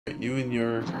You and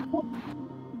your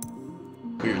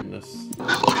weirdness.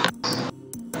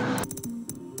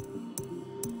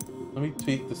 Let me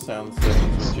tweak the sound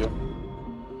settings with you.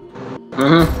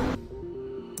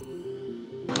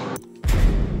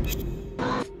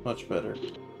 Much better.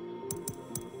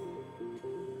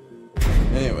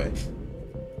 Anyway.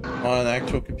 On an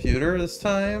actual computer this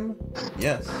time?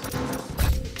 Yes.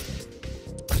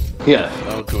 Yeah.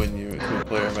 I'll join you to a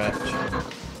player match.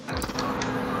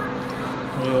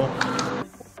 Well,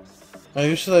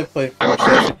 who should I play first?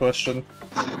 That's the question.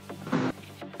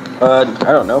 I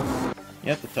don't know. You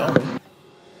have to tell me.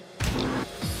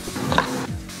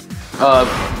 I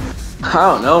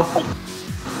don't know.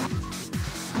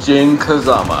 Jin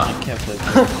Kazama. I can't play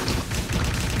that.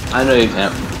 I know you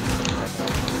can't.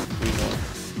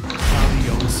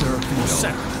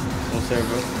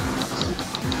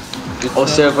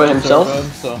 Oserva himself?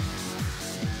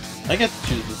 I get to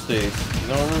choose the stage. You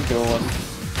know where we're going.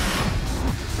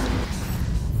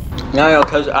 No,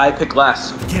 because I pick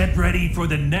last. Get ready for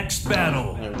the next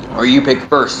battle. Or you pick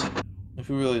first.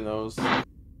 Who really knows?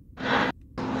 I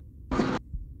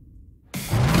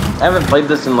haven't played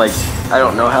this in like, I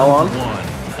don't know how long.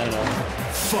 I know.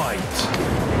 Fight.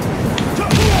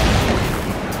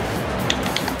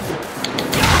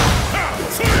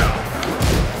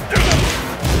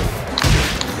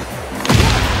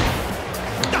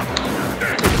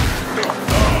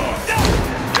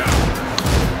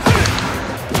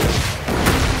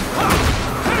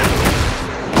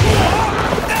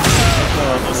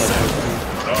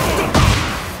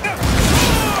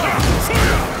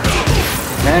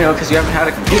 I know, because you haven't had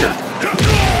a computer.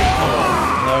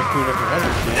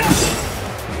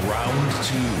 Round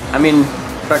 2. I mean, in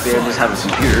fact, they just have a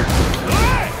computer.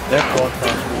 They're both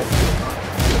possible.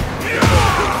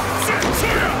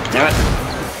 Damn it.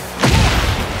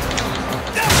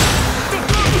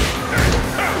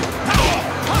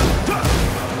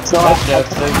 So yeah,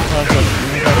 same concept.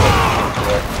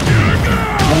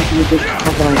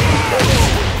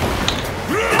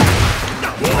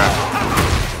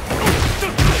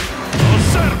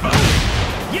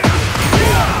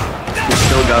 You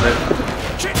still got it.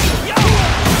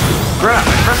 Crap, I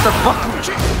pressed the button.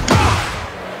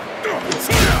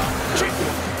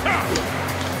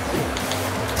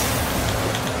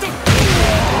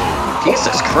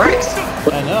 Jesus Christ.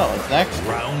 I know, it's next.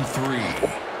 Round 3.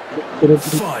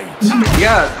 Fight.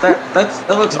 Yeah, that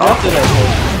looks awful.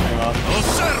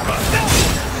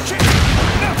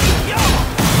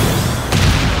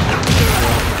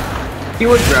 He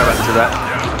would grab into that.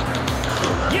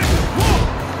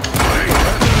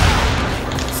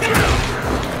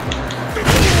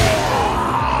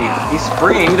 He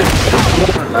screamed.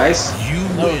 Nice.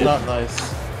 That was not nice.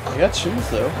 I got shoes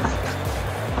though.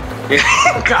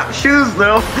 Got shoes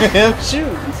though. I have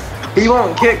shoes. He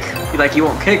won't kick. He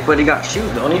won't kick, but he got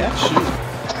shoes, don't he? Yeah, shoes.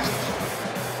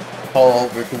 Fall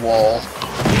over the wall.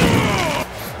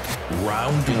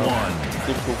 Round 1.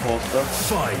 Typical wall stuff.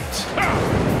 Fight.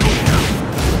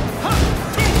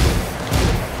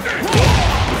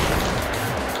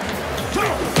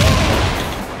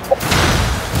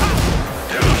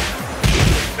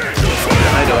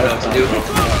 I don't know what to do.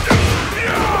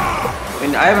 I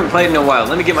mean, I haven't played in a while.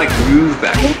 Let me get my groove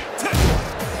back.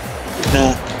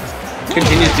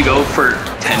 Continues to go for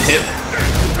 10 hit.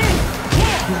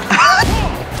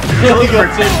 Goes for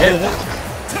 10 hit.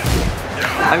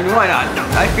 I mean, why not?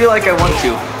 I feel like I want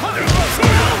to.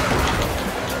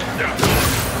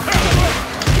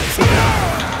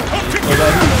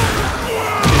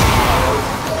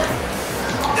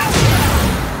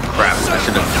 Crap, I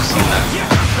should have seen that.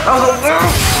 I was like,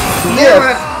 damn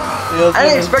it! I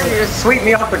didn't expect you to sweep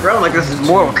me off the ground like this is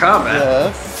Mortal Kombat.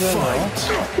 Yes,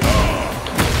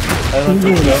 I don't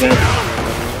think so.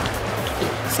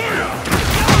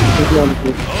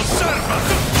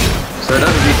 So it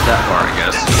doesn't reach that far, I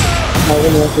guess.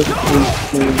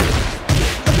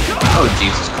 Oh,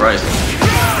 Jesus Christ.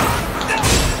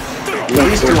 At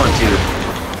least 2-on-2.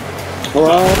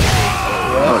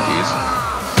 Oh, jeez.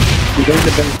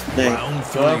 Round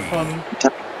 3.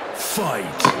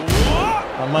 Fight.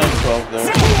 I might 12 there.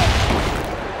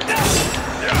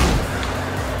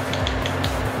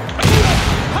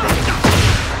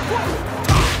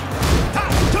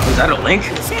 Was that a link?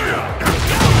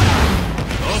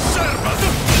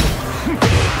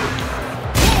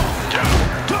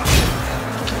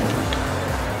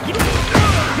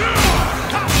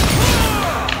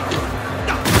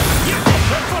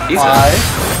 Hi.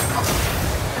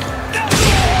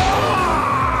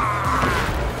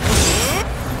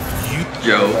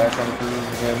 Joe. Back on the groove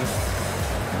again.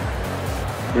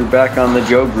 You're back on the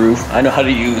Joe groove. I know how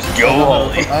to use Joe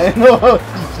only. I know how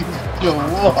to Joe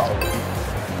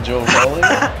Wally. Joe Wally?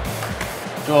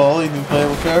 Joe Wally, new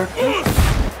playable character?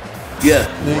 Yeah.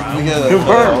 We get a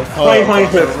confirmed.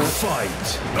 2026.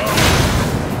 Fight.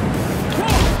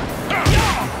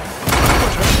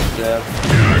 Jab.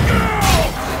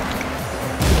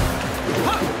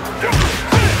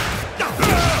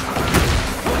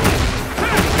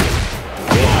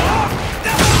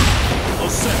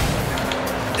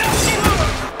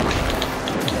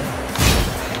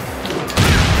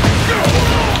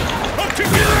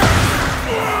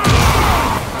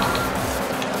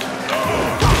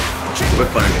 Quick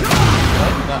punish.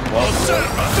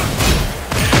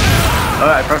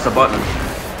 Alright, press the button.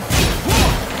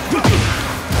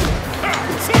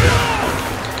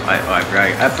 I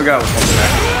forgot what was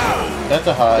back. That's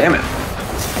a high. Damn it.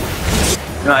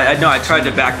 No, I tried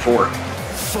to back four.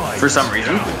 For some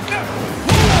reason.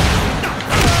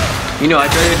 You know, I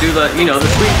tried to do the, the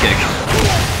sweep kick.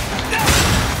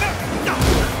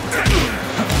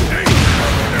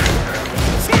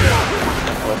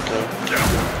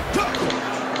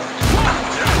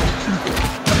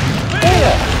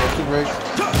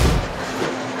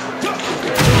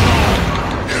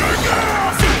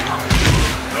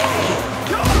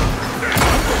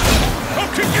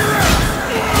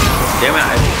 Damn it, I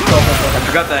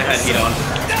forgot that I had heat on.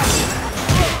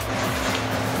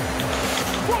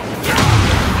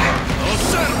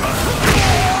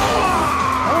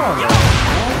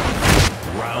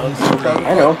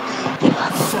 I know.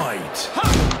 Fight.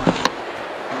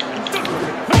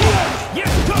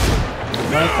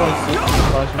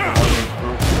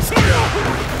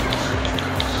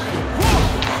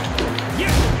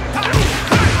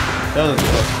 That was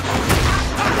good.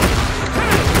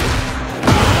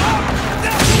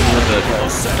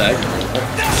 Back. I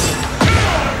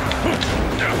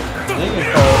think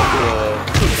it's called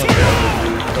something other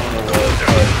dude, don't know what, but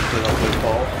they don't play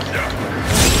Paul.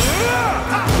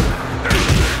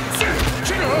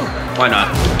 Why not?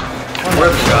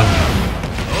 Where's the shot?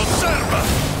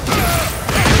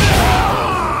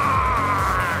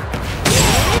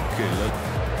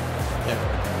 Yeah.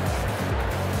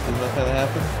 Is that gonna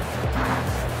happen?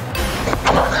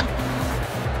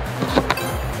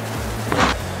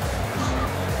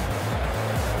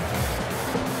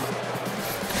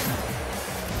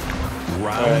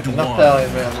 Alright, enough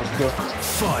Italian, man. Let's go.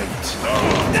 Fight.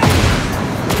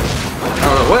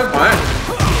 What?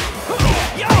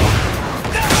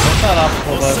 That's not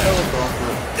optimal, but I was going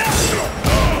for it.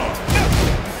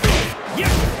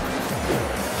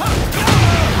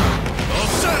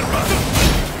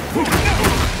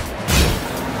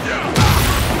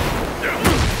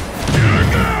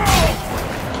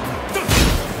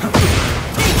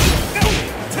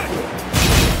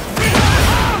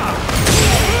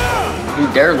 You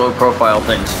dare low profile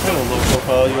things. I don't low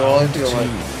profile you all, I feel like.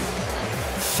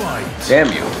 Fight.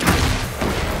 Damn you.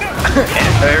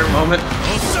 Fair moment.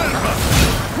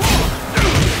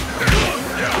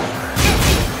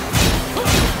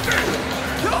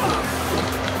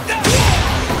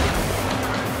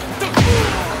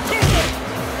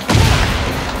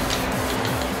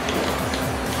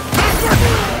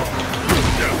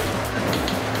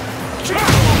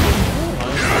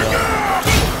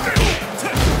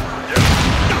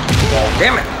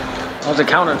 Damn it! That was a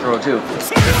counter throw too.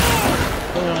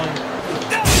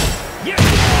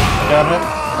 Got it?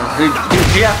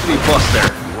 He has to be plus there.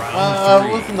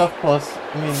 Was enough plus. I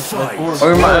mean, like 4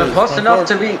 Or plus enough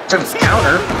to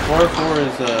counter. 4 is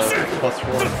plus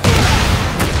 4.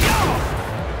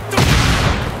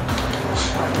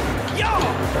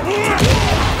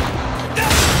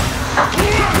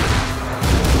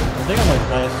 I think I'm like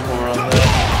 -4 on that.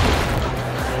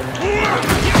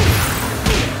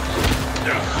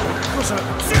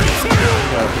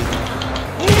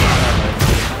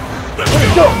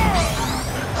 Let's go!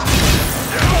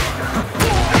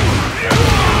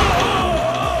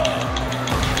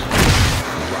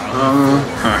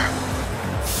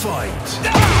 Fight.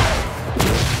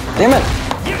 Damn it!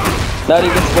 Now he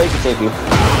gets away to save you.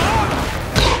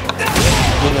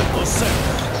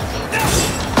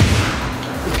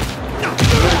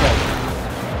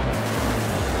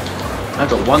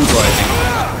 That's a 1 throw, I think.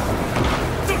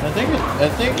 I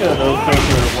think those throws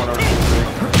are 1 or 2 3.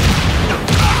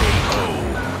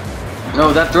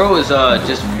 No, that throw is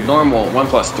just normal 1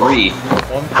 plus 3.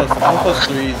 1 plus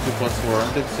 3 is 2 plus 4.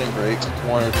 Aren't they the same break?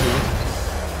 1 or 2.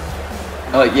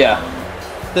 Yeah.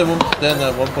 Then 1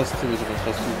 plus 2 is a 1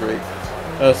 plus 2 break.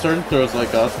 Certain throws like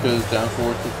Asuka's down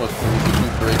forward 2 plus 2 is a 2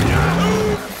 break.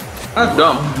 That's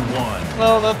dumb.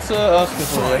 Well, that's Asuka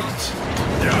for you.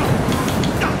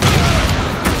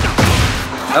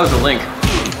 That was a link.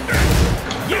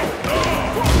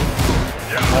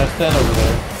 Nice 10 over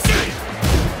there.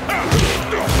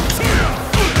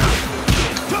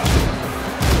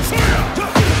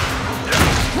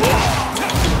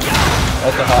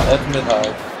 That's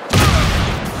mid-high.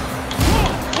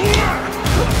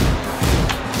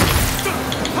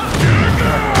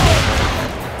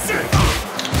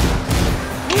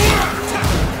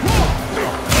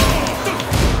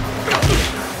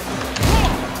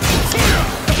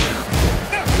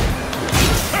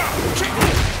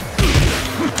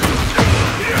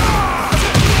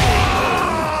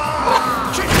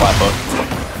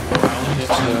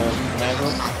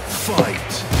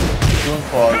 Fight. Doing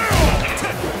quads.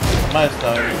 Minus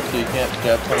 9, so you can't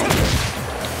jab punch.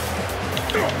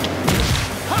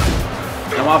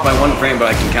 I'm off by 1 frame, but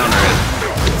I can counter it.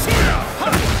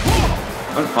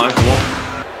 That's possible.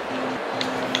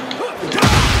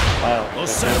 Wow. I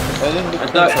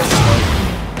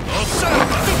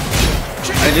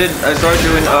started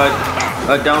doing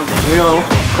down,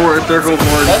 quarter circle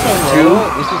forward 2.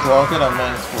 This is rocket on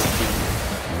minus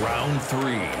 14. Round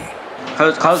 3.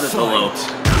 Cause it's so low.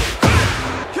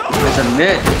 It's a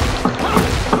mid.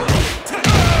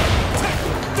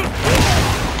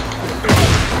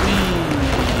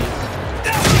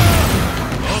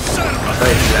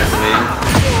 Activating.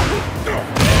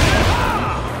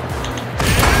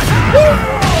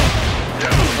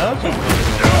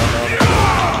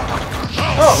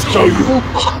 Oh, show you!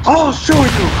 Oh, show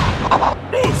you!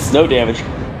 No damage.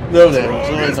 No damage.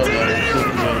 Only no damage.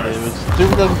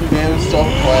 Super doesn't do damage.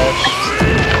 Soft flash.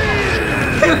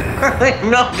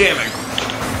 No damage.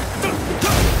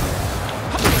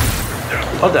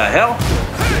 What the hell?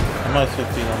 I'm minus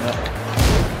 15 on that.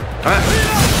 Alright.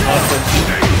 Minus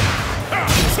 15.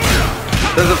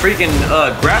 There's a freaking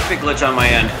graphic glitch on my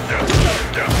end.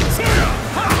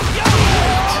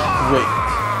 Wait.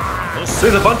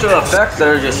 There's a bunch of effects that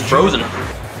are just frozen.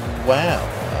 Wow.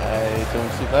 I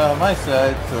don't see that on my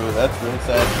side, so that's really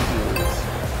sad to do.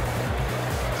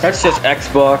 That's just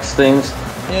Xbox things.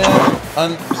 Yeah.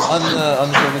 On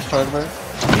the service hardware.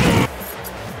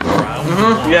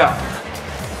 Yeah.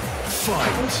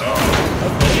 Fight.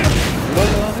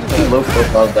 Low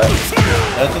profile that.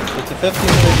 It's a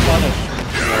 15-minute punish.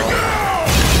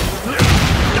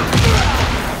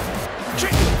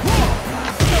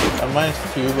 I'm minus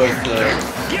 2, but the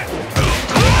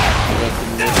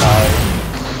mid-high.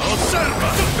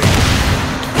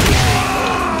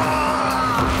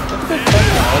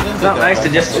 It's not nice to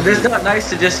just. It's not nice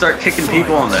to just start kicking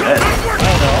people on the head. I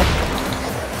know.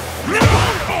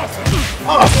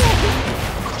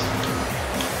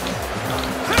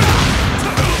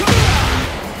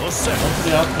 What's the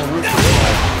optimal route?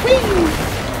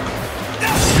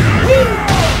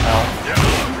 Ow.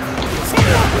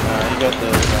 You got the.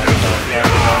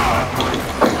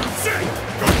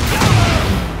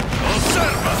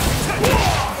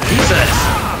 Jesus!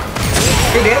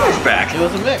 Hey, damage back. It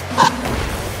was a mix.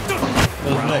 It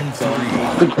was a mix. So.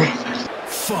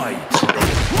 Fight.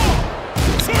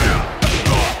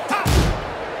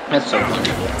 That's so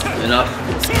punishable. Enough.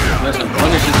 There's some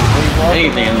punishes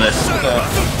anything in this.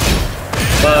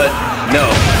 But no.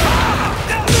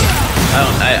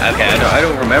 I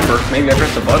don't remember. Maybe I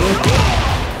pressed the button.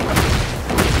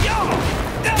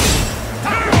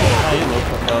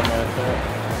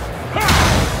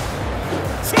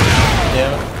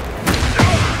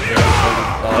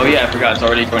 Oh yeah, I forgot. It's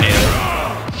already tornado.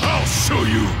 I'll show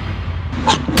you.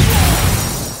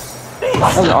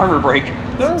 That was an armor break.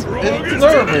 It's an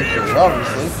armor breaker,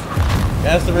 obviously. It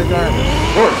has to break armor.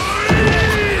 Of course.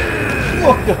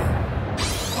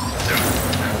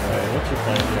 Alright, what's your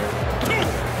plan here?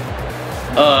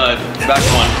 Back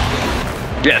one.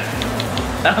 Yeah.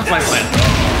 That was my plan.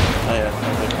 Oh yeah, that's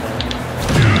my plan.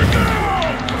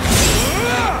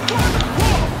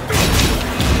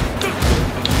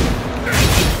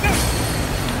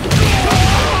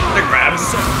 The grabs.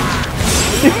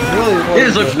 Really, It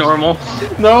just looks normal.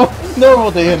 No,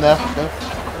 normal day in Africa.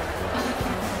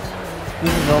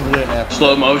 This is normal day in Africa.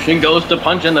 Slow motion goes to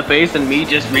punch in the face and me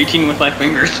just reaching with my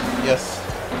fingers. Yes.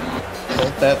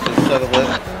 Don't that to settle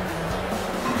it.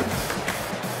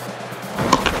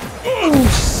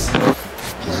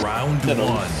 Round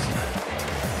 1.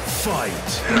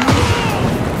 Fight.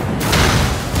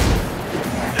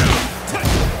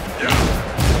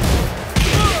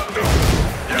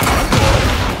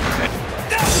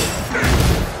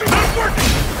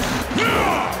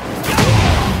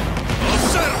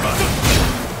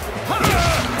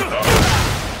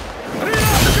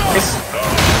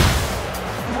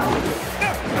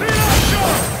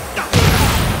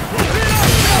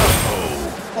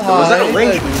 Was that a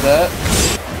link? Do that.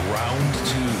 Round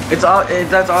 2. It's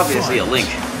that's obviously a link.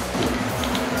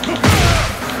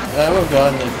 I would have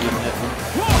gotten it if you didn't hit me.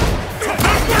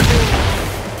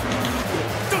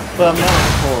 But I'm not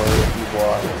a 4 if you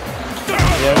block.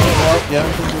 You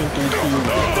haven't been doing 3-2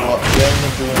 block. You haven't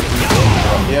been doing 3-2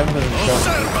 block. You haven't been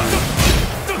jumping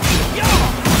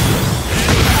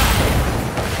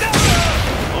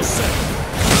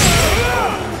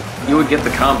 3-2. You would get the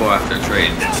combo after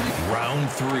trade. Round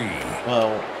 3.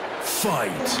 Well,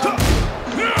 fight.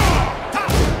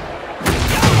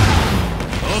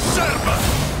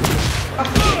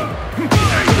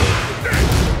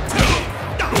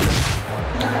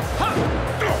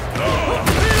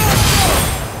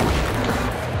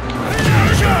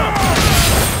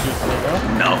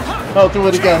 No. oh, do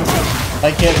it again.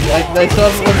 I can't. I still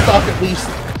have one stock at least.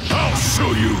 I'll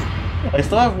show you. I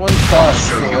still have one stock,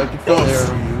 so I can still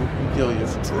arrow you and kill you.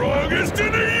 Strongest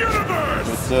in the universe.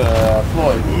 It's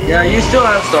Floyd. Yeah, you still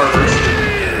have starters.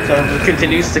 So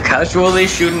Continues to casually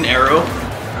shoot an arrow.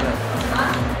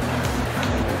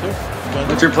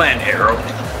 What's your plan, arrow?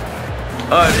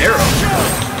 An arrow.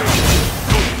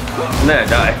 And then I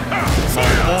die.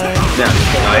 Yeah,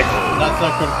 die. Not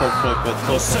credit card swipe, but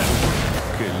close.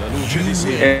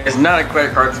 It's not a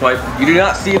credit card swipe. You do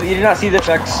not see the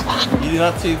effects. You do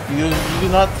not see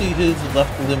his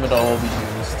left limb at all be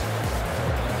used.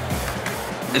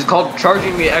 It's called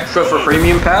charging me extra for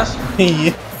premium pass.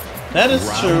 Yeah, that is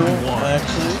Round true, 1.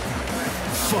 actually.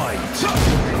 Fight.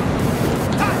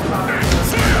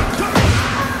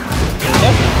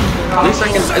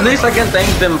 At least I can thank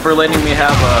them for letting me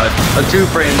have a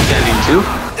 2-frame standing 2.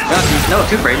 No,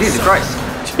 2 frame. Jesus Christ.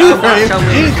 I'm not telling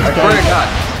you. I swear to God.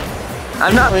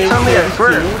 I'm not telling you. I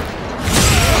swear.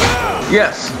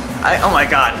 Yes. Oh my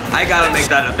God. I gotta make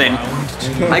that a thing.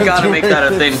 I gotta make that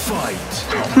a thing.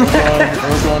 We're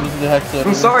going to the hex.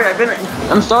 I'm sorry. I've been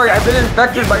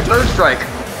infected by Third Strike.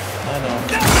 I know.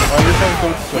 Why are you playing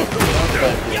Third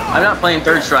Strike? I'm not playing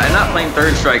Third Strike. I'm not playing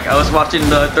Third Strike. I was watching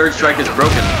the Third Strike is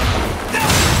broken.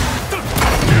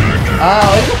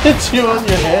 Ow, I hit you on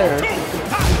your hair.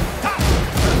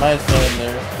 Mine's not in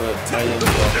there, but I didn't go.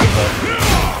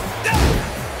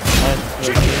 Mine's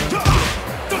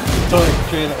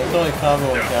it's only combo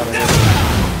and counter hit.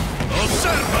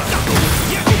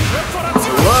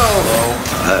 Whoa!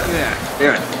 Yeah,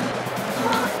 damn it.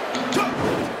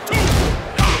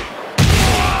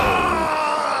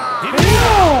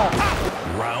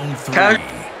 Round 3. Can I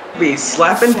be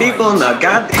slapping people in the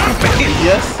goddamn face?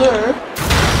 Yes, sir.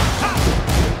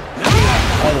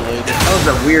 I delayed it.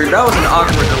 That was an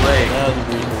awkward delay. That was a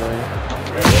weird delay.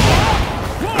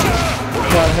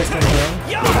 Got a hex on the ground.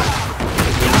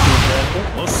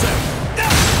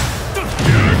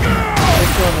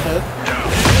 Hex on the head.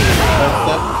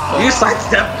 You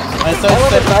sidestep. I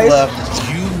sidestepped nice. left.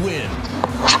 You win.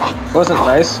 Wasn't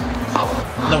nice.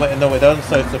 No wait, that was a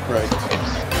sidestep right.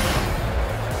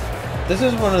 This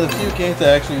is one of the few games that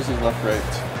actually uses left-right.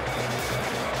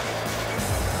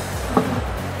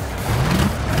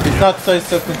 It's not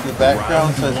sidestep into the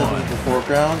background, sidestep into the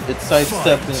foreground. It's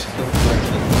sidestep into the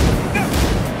direction.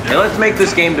 Hey, let's make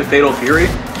this game the Fatal Fury.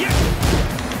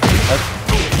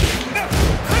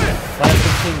 My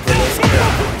 15 bullets.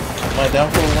 My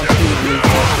downfall 1-2 is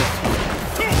 115.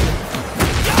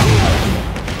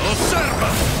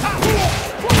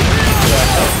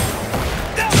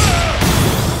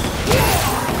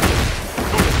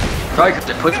 Probably because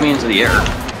it puts me into the air.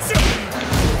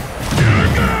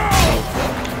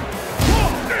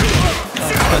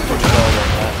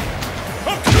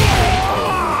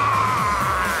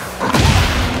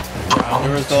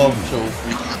 Your resolve shows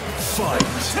me. Fight.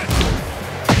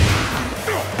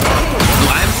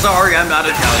 I'm sorry, I'm not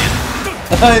Italian.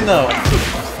 I know.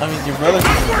 I mean, your brother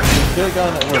could have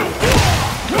gone at work.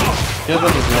 Get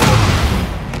up his brother.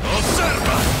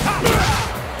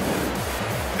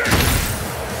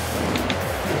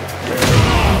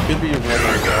 Could be your brother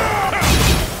as well.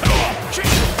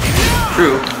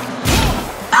 True.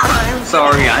 I'm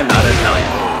sorry, I'm not Italian.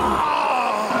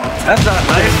 That's not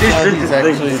nice. He's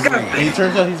actually, he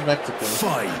turns out he's Mexican.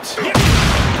 Fight.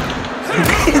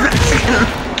 He's Mexican.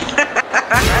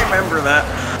 I remember that.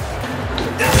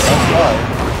 That's why.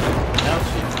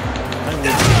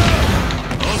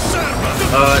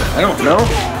 I don't know.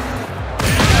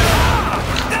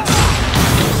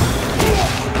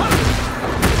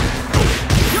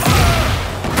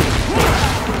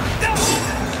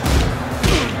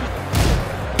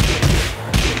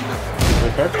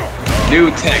 New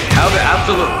tech. How to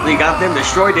absolutely got them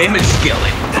destroy damage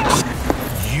scaling.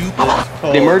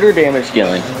 They murder damage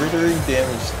scaling. Murdering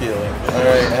damage scaling.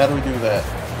 Alright, how do we do that?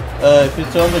 If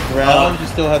it's on the ground, you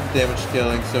still have the damage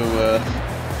scaling, so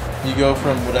you go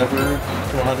from whatever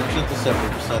to 100% to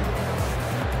 70%.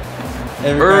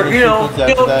 Every kind of sequence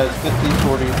after that is 50,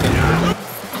 40,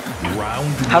 50%. Round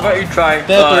How about you try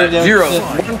 0,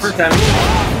 1%?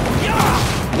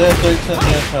 Then 30%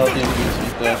 damage penalty and BC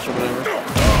dash or whatever.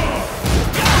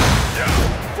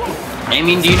 I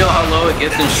mean, do you know how low it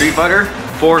gets in Street Fighter?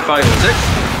 4, 5, and 6?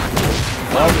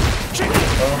 No.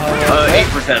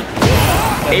 8%.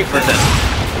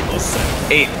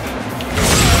 8%. 8.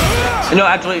 No,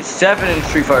 actually 7 in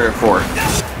Street Fighter 4.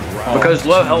 Because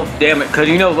low health damage, because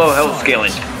you know low health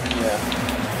scaling. Yeah.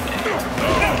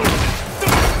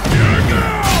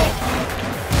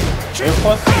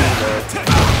 Plus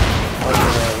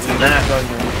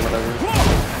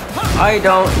I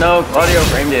don't know audio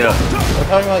frame data. I'm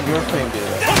talking about your frame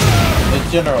data.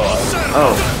 It's generalized.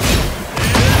 Oh.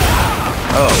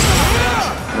 Oh.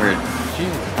 Weird.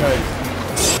 Jesus Christ.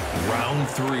 Round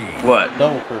 3. What?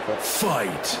 Double perfect.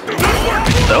 Fight.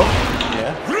 So?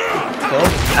 Yeah. So?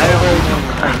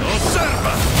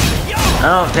 I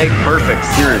don't take perfect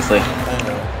seriously. I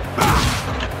know.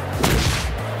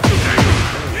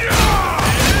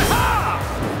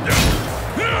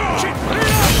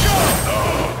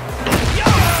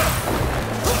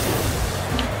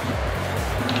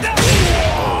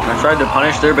 I tried to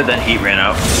punish there, but then heat ran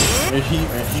out. Your heat,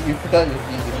 you forgot your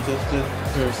heat existed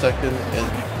for a second and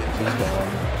it was gone.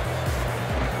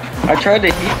 I tried to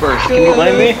heat burst. Can you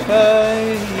blame me?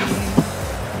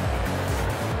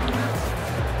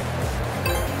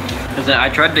 Listen, I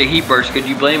tried to heat burst. Could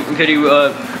you blame? Could you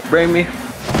blame me?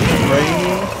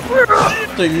 Blame?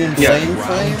 So you in blame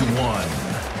frame? Round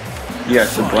 1.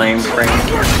 Yes, the blame frame.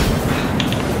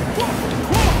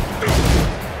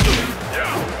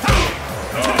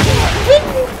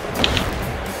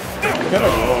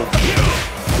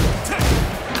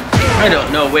 I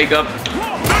don't know, wake up.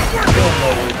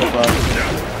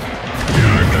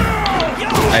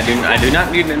 I do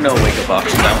not need to know wake up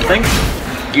options, I don't think.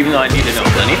 Even though I need to know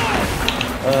plenty.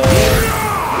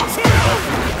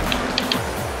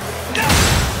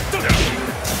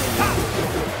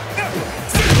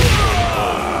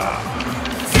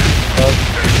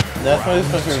 That's why it's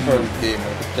my favorite part of the game,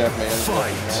 like the death man.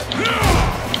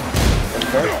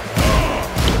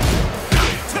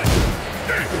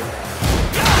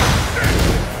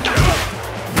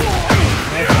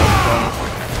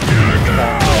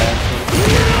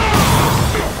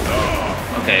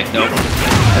 Okay, nope.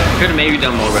 Could have maybe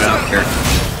done more, but I don't care.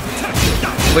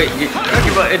 Wait, you're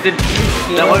talking about it did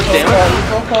that was damage?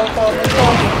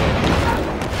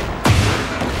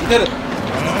 You did it!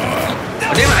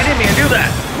 Oh, damn it, I didn't even do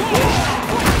that!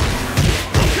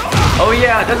 Oh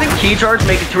yeah, doesn't key charge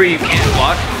make it to where you can't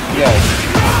block? Yes.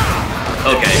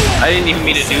 Okay, I didn't even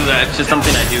mean to do that, it's just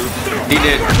something I do. He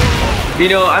did. You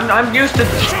know, I'm used to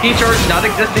key charge not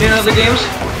existing in other games.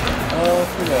 Oh, I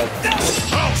forgot.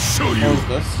 I'll show you. What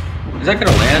was this? Is that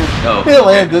gonna land? No. It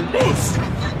landed.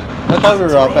 I thought we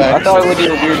were off axis. I thought it would be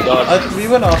a weird dodge. We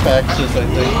went off axis, I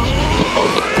think.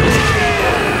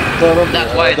 So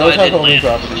That's why I those thought have it didn't homing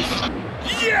land. properties.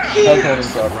 Yes. Have homing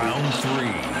properties. Round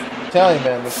 3. Italian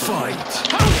man, Mr. Fight.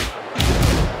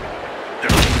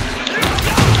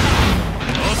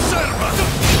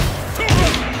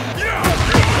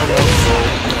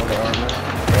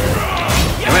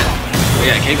 Damn it. Oh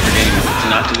yeah, I keep forgetting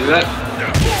not to do that.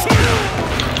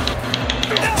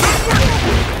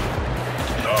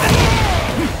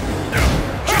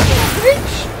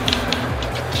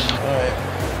 Alright.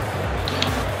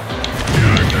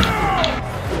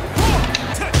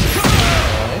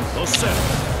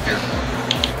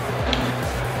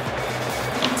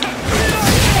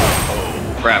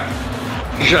 Crap.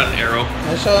 You shot an arrow. I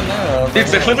shot an arrow. Dude,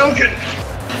 the Hadouken!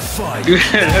 Fight. Dude,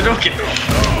 Hadouken!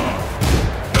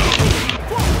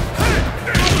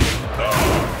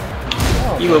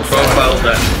 You will profile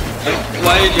that.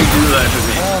 Why did you do that to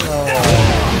me? I don't know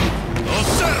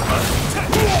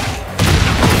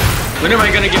When am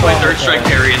I gonna get my third strike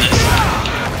parry in this?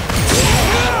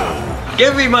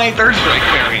 Give me my third strike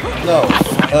parry! No.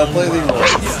 Play the roll.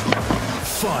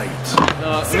 Fight.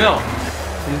 No.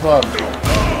 He's bottom.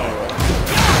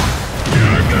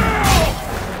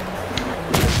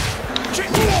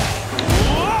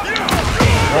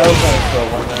 I was gonna throw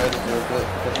one there to do a bit,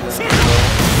 but then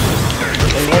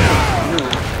they went to you.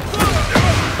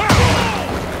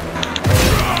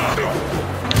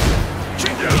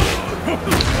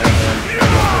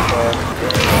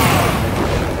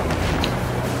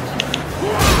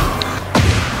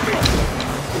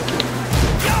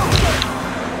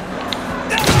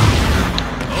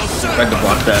 Tried to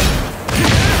block that.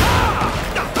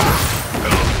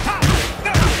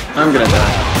 I'm gonna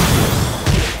die.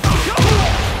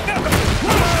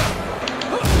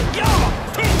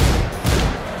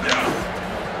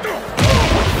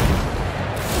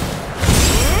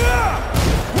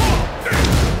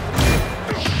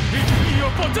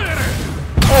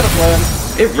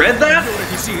 It read that?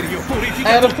 I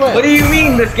had a plan. What do you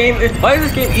mean this game? Why does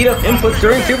this game eat up inputs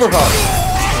during superpowers?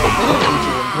 It didn't eat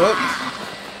your input.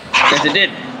 Yes, it did.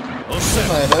 It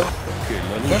might have.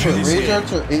 Remember, rage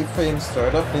arts are 8 frames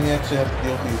startup, then you actually have to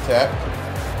deal with the attack.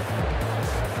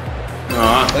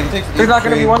 Like it takes There's not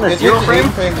going to be one that's 0 frame?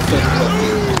 8 frames to start the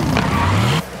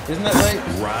cutscene. Isn't that right?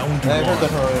 Round I heard that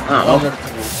from Oh. other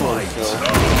people before, so... Yeah,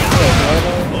 do I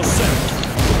know?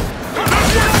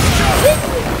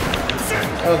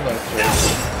 That was my choice.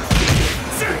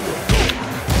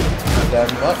 Dab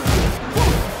him up.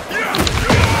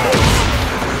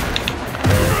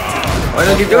 Why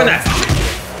don't you keep doing that?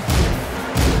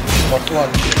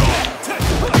 +1.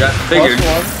 Yeah, figured.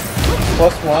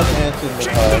 +1 and it's in the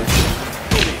tie.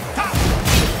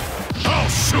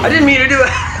 I didn't mean to do it.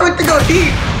 I went to go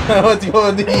deep. What do you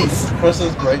want to eat? Press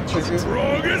his right trigger?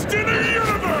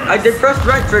 I did press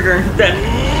right trigger instead.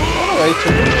 Right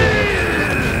trigger.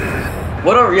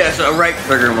 Whatever, yes, a right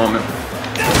trigger moment.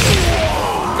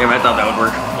 Damn, I thought that would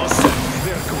work.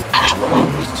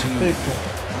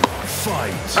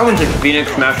 fight. I went to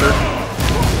Phoenix Smasher.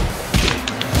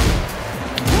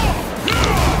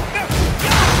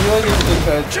 You like it to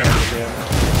try to change him.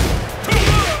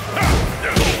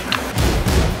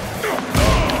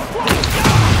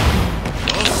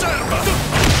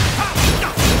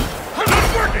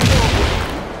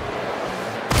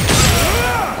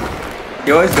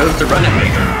 He always goes to run at me.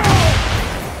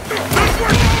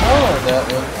 Oh, that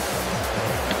one.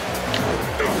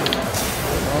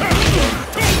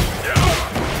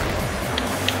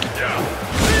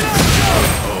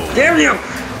 Damn you!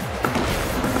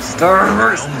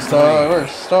 Starburst!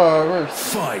 Starburst!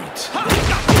 Fight.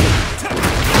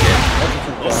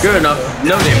 Good enough.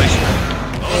 No damage.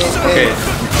 Okay.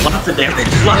 Lots of damage.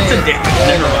 Lots of damage.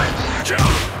 Never mind.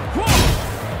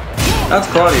 That's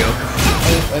Claudio.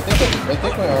 I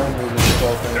think my arm move is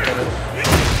 12 frames finished.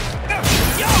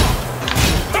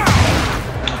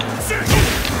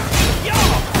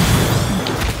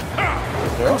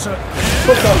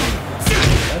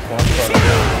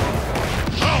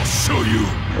 I'll show you.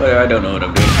 Whatever, I don't know what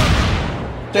I'm doing.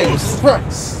 James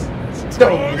Sparks!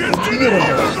 Stone is the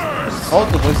universe!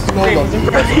 Ultimate skull of the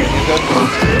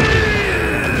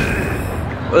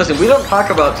Listen, we don't talk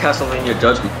about Castlevania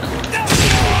Judgment.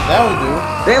 Now we do.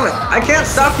 Damn it! I can't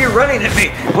stop you running at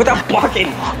me without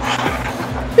blocking!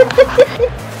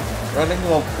 Running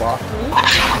while blocking?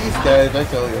 These guys, I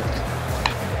tell you.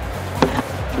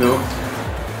 No.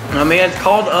 I mean, it's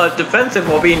called defensive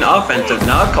while being offensive.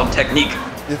 Now it's called technique.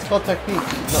 It's called technique.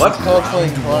 No, What? It's called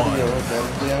playing Claudio again,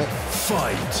 damn it.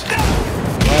 Fight.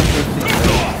 Last 15 minutes.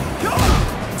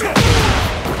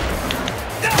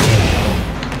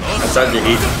 That's hard to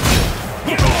eat.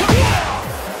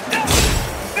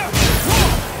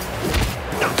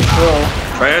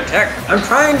 Try to tech. I'm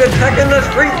trying to tech in the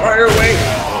Street Fighter way.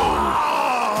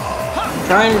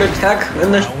 Trying to tech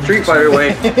in the Street Fighter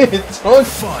way. It's fun.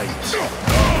 Fight.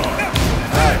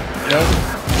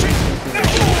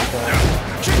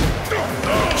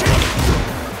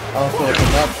 Also, it's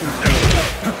not too soon.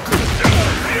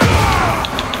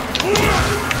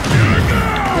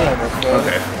 Yeah, that's good.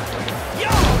 Okay.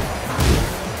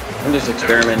 I'm just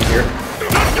experimenting here.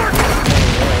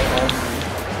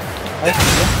 I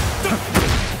see you.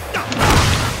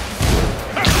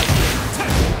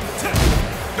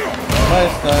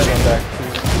 Nice dive, I'm back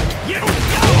too.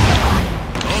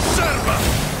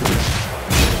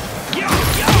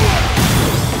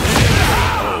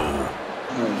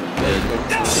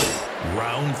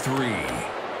 Round 3.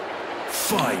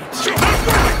 Fight.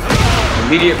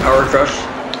 Immediate power crush.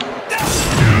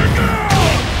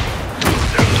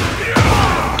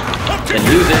 And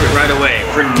use it right away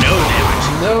for no damage.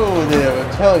 No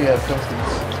damage. Hell yeah, something.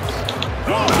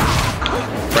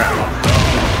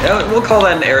 Yeah, we'll call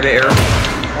that an air to air.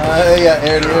 Yeah,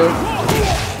 air to air.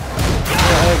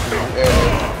 Yeah, I agree, air to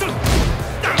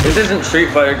air. This isn't Street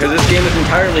Fighter because this game is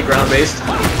entirely ground based.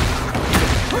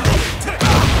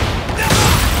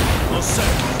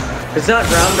 It's not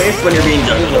ground based when you're being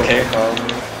juggled, okay?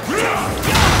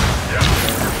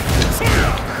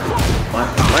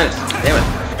 What? Damn it.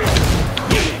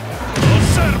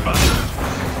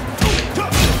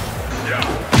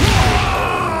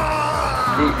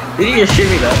 Did he just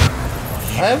shimmy that?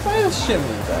 I might have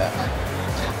shimmied that.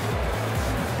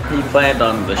 He planned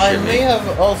on the I shimmy. may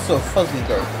have also fuzzy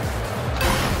guard.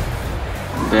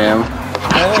 Damn. I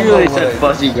don't He really know what said I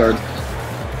fuzzy guard. did.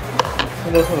 Who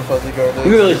knows what a fuzzy guard is? He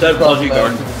really said It's fuzzy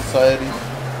guard. problematic to society.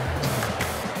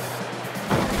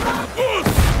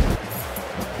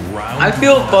 Round I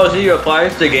feel fuzzy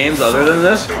applies to games other than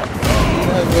this.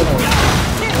 Yeah, good one.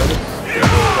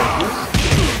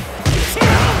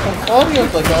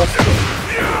 Audio's like awesome.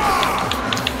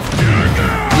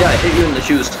 Yeah, I hit you in the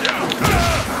shoes.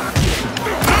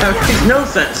 That makes no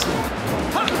sense.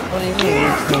 What do you mean it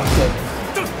makes no sense?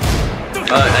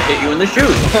 I hit you in the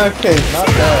shoes. Okay, not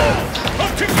bad.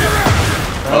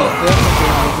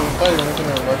 You're not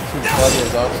gonna work too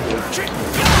Audio's awesome.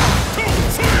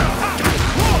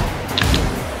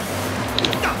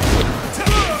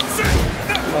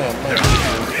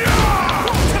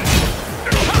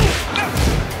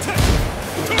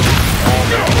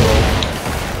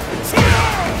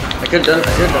 I could have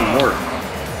done more.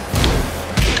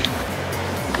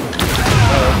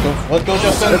 Let's go,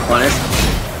 Justin. Punish.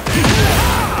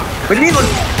 What do you mean? Look,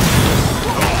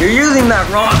 you're using that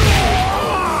wrong.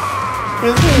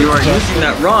 You are using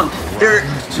that wrong. There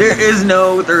is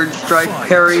no third strike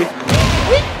parry.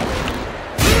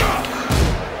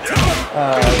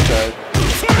 Okay.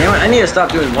 Damn it, I need to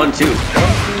stop doing 1-2. 1, 2, 6,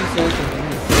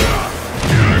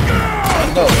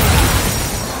 no.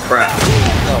 Crap.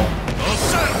 No.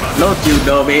 Don't you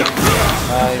know me?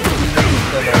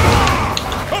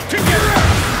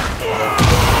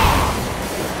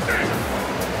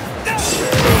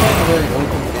 Very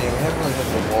open game. We haven't really hit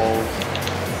the walls.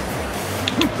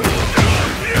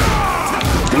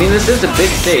 I mean, this is a big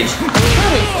stage.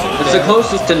 It's the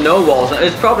closest to no walls.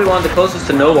 It's probably one of the closest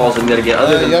to no walls I'm gonna get,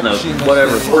 other than the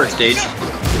whatever forest stage.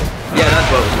 Yeah,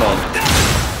 that's what it was called.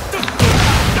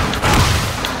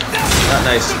 Not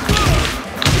nice.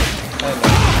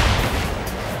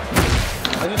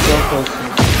 I just don't close to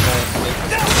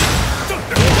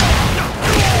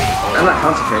I'm not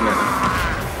concentrating right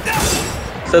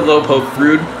now. Said low poke,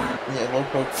 rude. yeah, low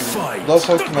poke to low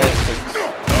poke to minus 6.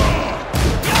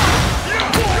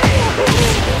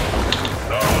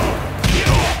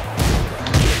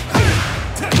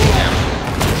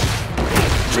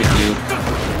 With you.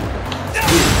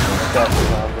 Stop the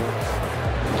combo.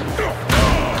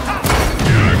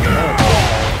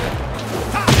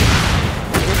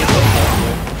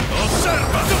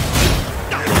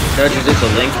 Did you just a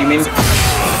link, you mean?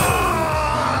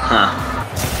 Huh.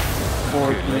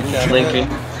 4-3 Linking.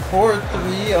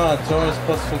 4-3 Jonas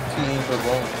plus 15, but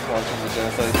won't watching the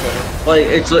genocide better. Like,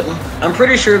 it's. I'm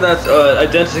pretty sure that's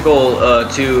identical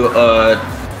to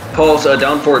Paul's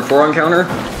down forward 4 encounter.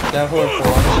 Down forward 4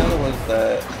 encounter was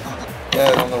that. Yeah,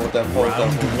 I don't know what that falls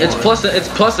down for. It's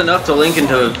plus enough to link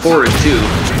into forward 2. Which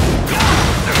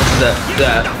is that.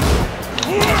 That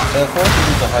forward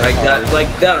is the high power. Like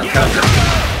that encounter.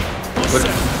 But,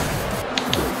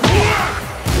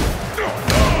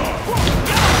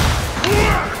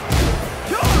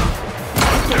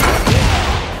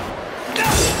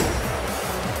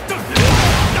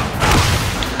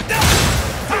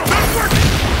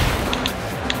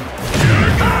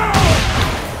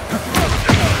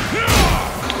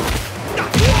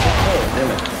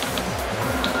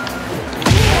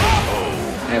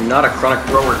 I am not a chronic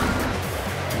thrower.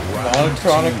 Not a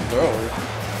chronic thrower.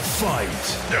 Fight.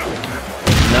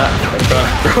 Not a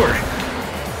chronic thrower.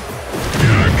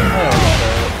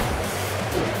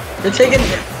 You're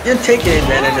taking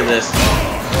advantage of this.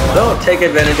 Don't take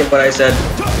advantage of what I said.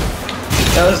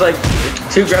 That was like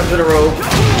 2 grabs in a row.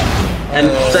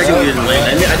 And second you didn't land.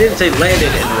 I mean, I didn't say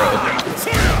landed in a row.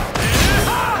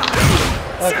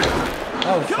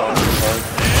 That was hard.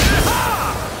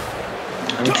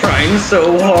 I'm trying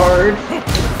so hard.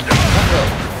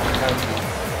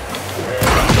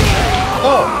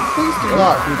 Oh, please do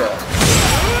not do that.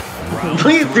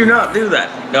 Please do not do that.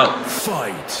 No.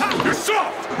 Fight. You're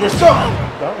soft. You're soft!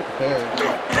 That was fair.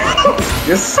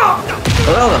 You're soft.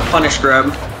 Well, that was a punish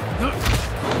grab.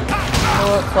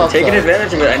 Taking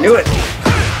advantage of it. I knew it.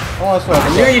 I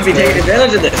knew you'd be taking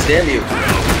advantage of this, damn you.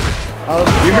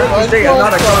 You heard me say I'm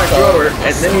not a chronic thrower,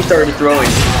 and then you started throwing.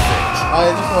 I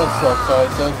just want to swap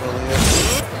sides, that's really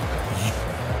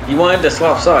it. You wanted to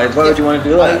swap sides, why would you want to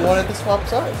do that? I wanted to swap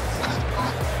sides.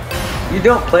 You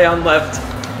don't play on left.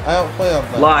 I don't play on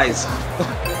left. Lies.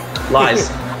 Lies.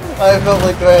 I felt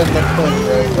like I had left playing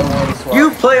right, I wanted to swap.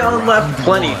 You play on left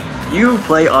plenty. You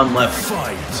play on left.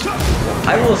 Fight.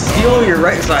 I will steal your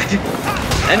right side,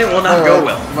 and it will not go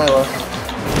well. My left.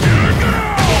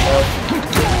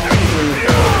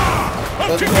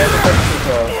 Doesn't have the texture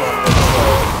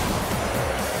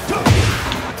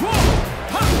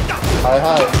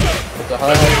high. It's a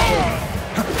high thing.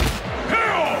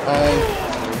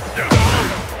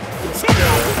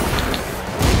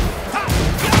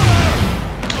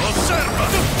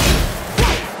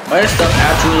 Why does stuff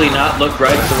actually not look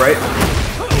right to the right?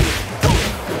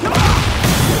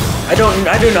 I do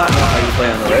not know how you play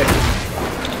on the right.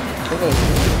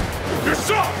 You're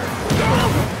soft.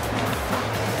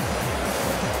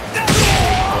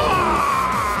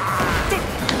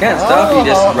 Can't stop you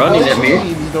just running at me.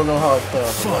 You don't know how it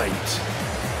feels. Fight.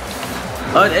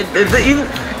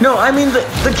 No, I mean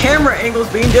the camera angles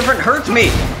being different hurts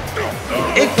me.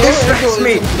 It distracts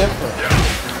me.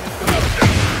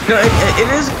 No, it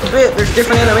is a bit. There's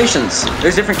different animations.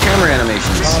 There's different camera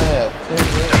animations. Oh yeah.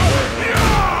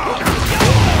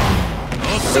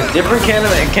 There's different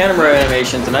camera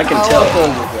animations, and I can tell.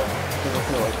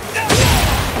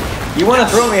 You want to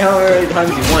throw me how many times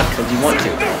you want, because you want to.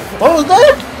 What was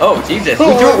that? Oh Jesus!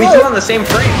 We threw on the same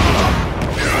frame.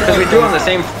 Because we threw on the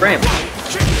same frame.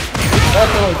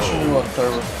 That's only true on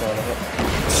servers.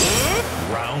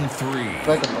 Round 3.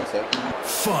 Second myself.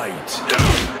 Fight.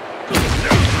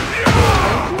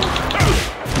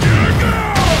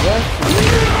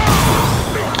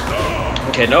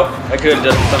 Okay, nope. I could have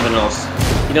done something else.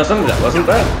 You know something that wasn't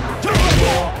bad.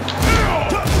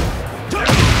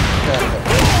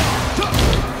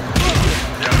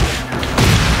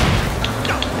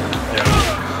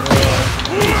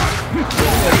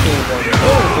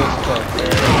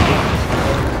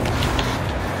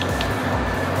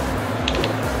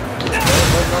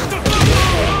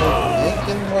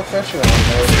 More pressure on there.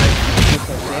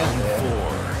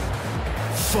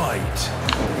 Fight.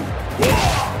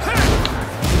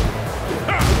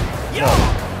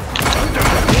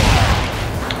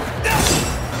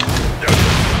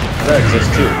 That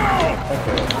exists too.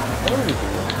 Okay.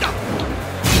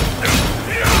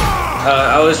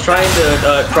 I was trying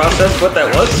to process what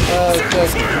that was.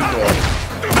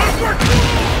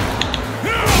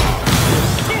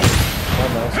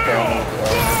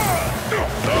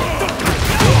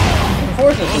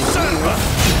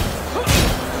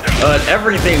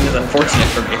 Everything is unfortunate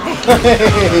for me.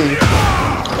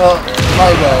 Oh,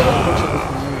 my bad. Unfortunately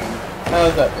for you. How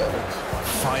is that better?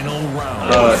 Final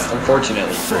round.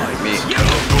 Unfortunately for me.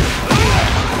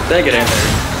 Dang it,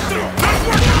 Anthony.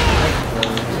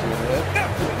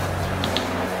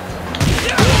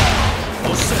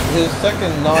 His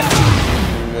second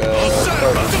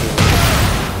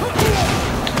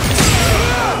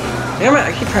Damn it,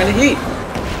 I keep trying to heat.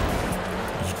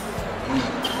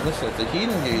 Listen, it's a heat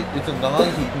engage. It's a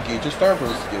non-heat engage of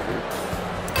Starburst giver.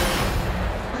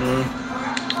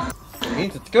 It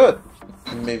means it's good.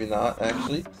 Maybe not,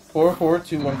 actually. 4, 4,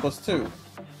 2, 1 plus 2.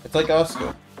 It's like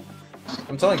Asuka.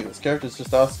 I'm telling you, this character is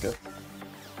just Asuka.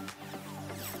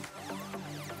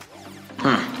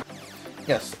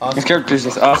 Yes, Asuka. This character is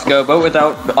just Asuka, but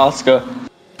without Asuka.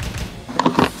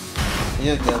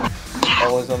 Yeah, again.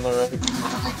 Always on the right.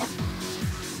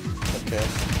 Okay.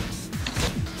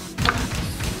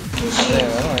 Damn, I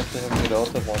don't actually have a good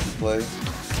ult I want to play.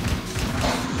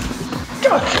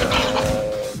 Gotcha!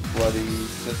 Bloody,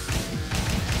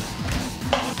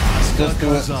 just do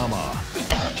it.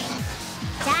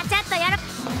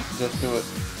 Just do it.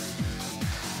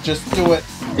 Just do it.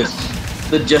 Yes.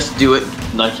 The just do it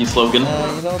Nike slogan. You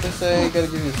know what they say, you gotta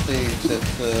give you a stage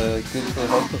that's good for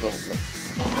health development.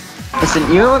 Listen,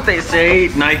 you know what they say,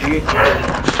 Nike?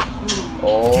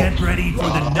 Oh. Get ready for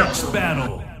the next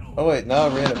battle. Oh wait, now a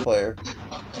random player.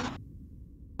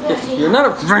 You're not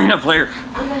a random player.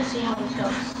 I'm gonna see how this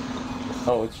goes.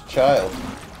 Oh, it's your child.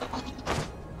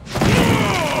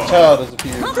 The child has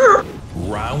appeared.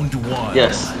 Round 1.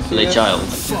 Yes, the child.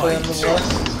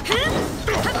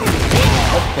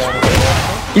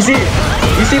 You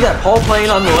see that Paul playing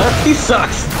on the left? He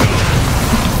sucks.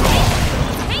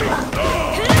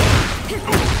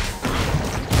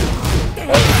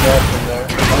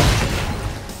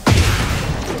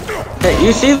 Hey,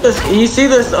 you see this,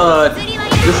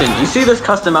 listen, you see this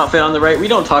custom outfit on the right? We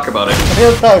don't talk about it. We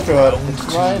don't talk about it.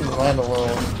 It's mine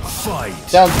alone. Fight.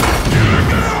 Down.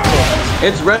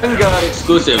 It's RenGod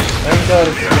exclusive. RenGod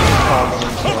exclusive.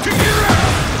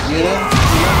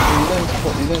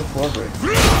 You didn't floor break.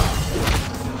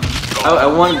 I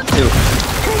wanted to.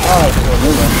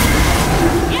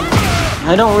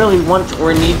 I don't really want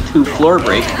or need to floor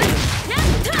break.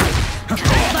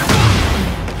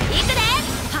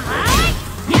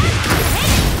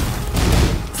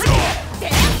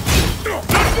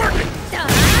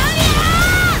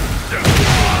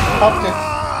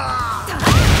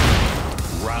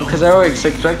 Because I always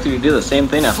expect you to do the same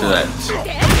thing after that.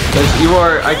 Because you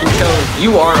are, I can tell,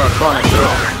 you are a chronic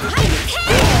girl.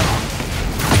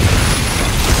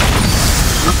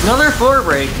 Another floor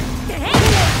break.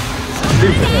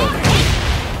 Stupid.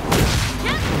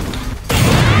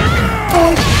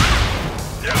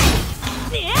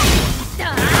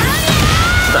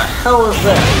 What the hell was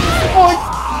that?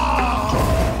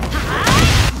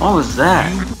 What was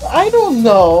that? I don't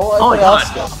know. Oh my god.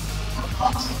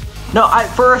 No,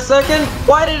 for a second,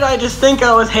 why did I just think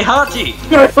I was Heihachi?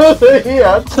 Yeah,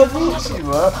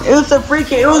 Konnichiwa. It was the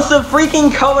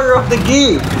freaking color of the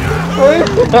gi.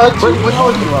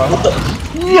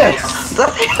 Yes!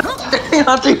 That's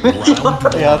Heihachi Mishima.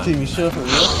 Heihachi Mishima for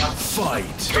real?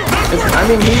 Fight. I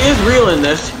mean, he is real in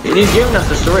this, and he's giving us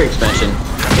the story expansion.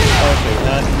 Okay,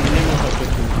 now you name him for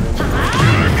 15 minutes.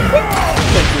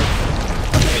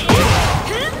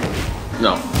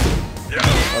 No.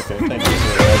 Okay, thank you for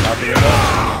not doing that.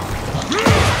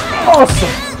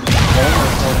 Awesome!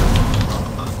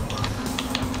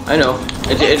 I know.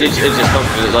 It just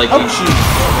helps. Like, if you do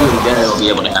it again, it'll be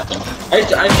able to happen.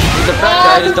 The fact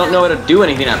that I just don't know how to do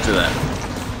anything after that.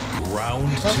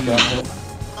 Round 2.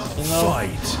 You know,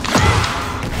 Fight.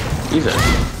 Jesus.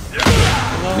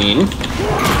 no, Mean. I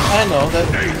know,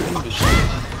 that's English.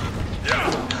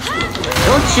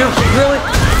 Don't you really?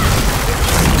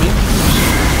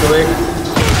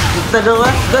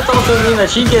 That's also mean that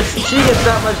she gets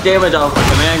that much damage off a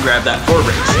command grab that four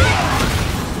breaks.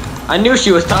 I knew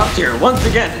she was top tier once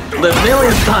again, the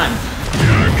millionth time.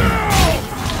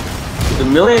 The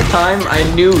millionth time I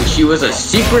knew she was a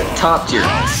secret top tier.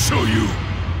 I'll show you.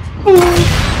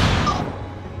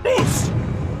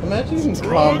 Imagine you can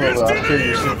combo after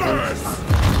your super.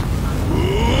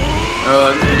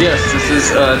 Yes,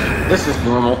 this is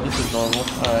normal. This is normal.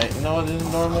 Alright, you know what is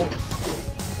normal?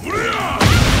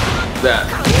 That.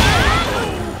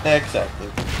 Exactly.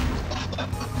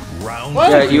 Round What?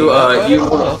 Yeah, you Fight.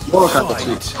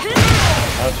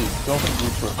 Actually, go for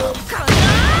blue for that.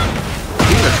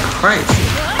 Jesus Christ.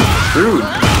 Rude.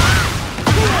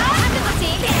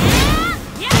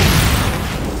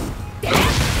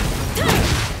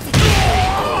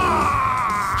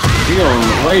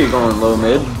 Why are you going low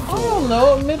mid? I don't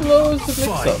know, mid-low is the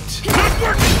mix-up.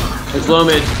 It's low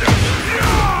mid.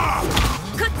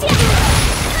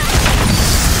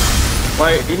 Why,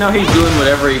 you know he's doing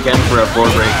whatever he can for a floor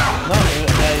break. No,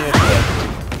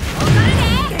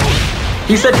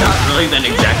 He said not really then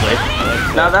exactly.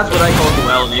 Now that's what I call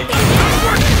duality.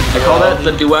 I call that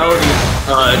the duality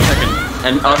of Tekken,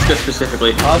 and Asuka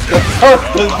specifically.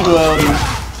 Asuka's duality.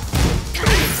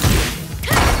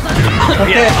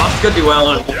 Yeah, Asuka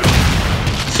duality.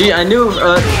 See, I knew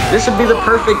this would be the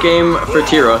perfect game for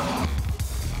Tira.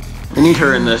 I need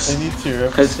her in this. I need Tira.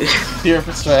 Tira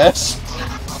for Smash.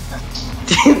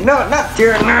 No, not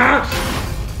Tira. No.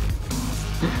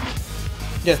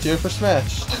 Yeah, Tira for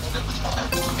Smash.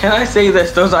 Can I say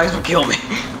this? Those eyes will kill me.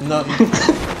 No,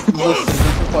 listen, this is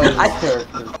probably the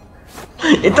character.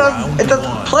 It does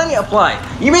plenty apply.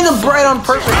 You mean them bright on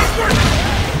purpose?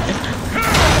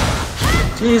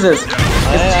 Jesus.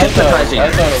 It's hypnotizing. I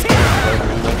thought it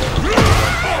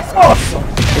was awesome.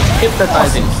 It's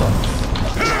hypnotizing.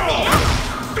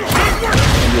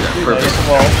 Perfect. Nice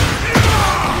wall.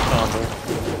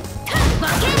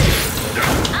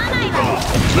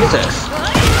 Jesus.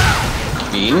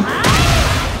 Mean.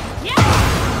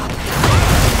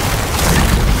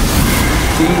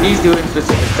 He's doing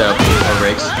specific stuff for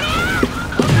breaks.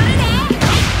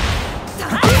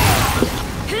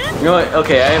 You know what?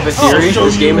 Okay, I have a theory.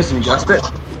 This game is injustice.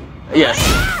 Yes.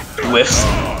 Whiffs.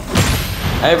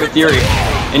 I have a theory.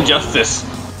 Injustice.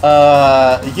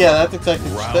 Yeah, that's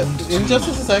exactly.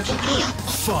 Injustice is actually true.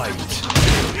 Fight.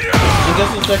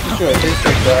 Injustice is actually true. I think the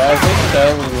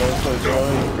guy when we went to a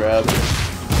throwing grab.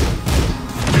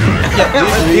 I have a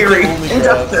theory.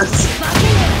 Injustice.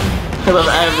 I love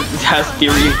has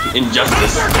theory.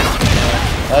 Injustice.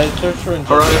 I searched for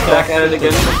injustice. Alright, back at it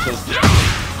again.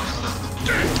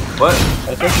 What?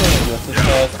 I searched for injustice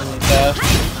fast in the past.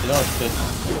 You don't exist.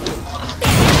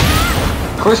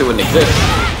 Of course it wouldn't exist.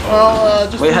 Well,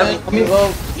 just Wait, I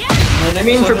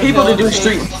mean, for people to do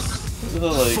Street... Like,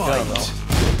 I don't know.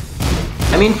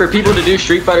 I mean, for people to do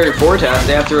Street Fighter 4 tasks,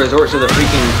 they have to resort to the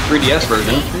freaking 3DS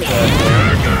version.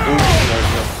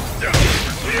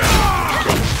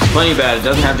 Plenty bad, it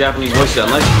doesn't have Japanese voices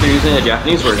unless you're using a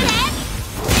Japanese version.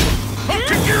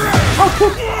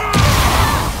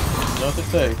 No what to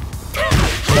say.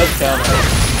 That's counter.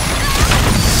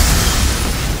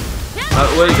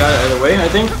 Well, you got it either way, I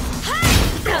think.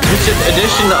 It's just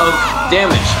addition of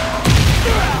damage.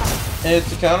 And it's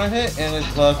a counter hit, and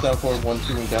it's left down forward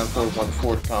 1-2 and down forward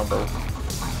 1-4 combo.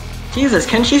 Jesus,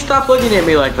 can she stop looking at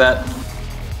me like that?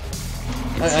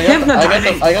 It's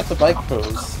hypnotizing. I got the bike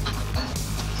pose.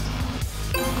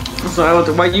 So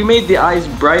why you made the eyes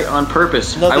bright on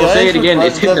purpose? No, I will say it again.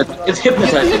 It's hypnotizing. You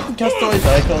can customize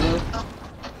eye color.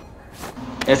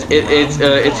 It's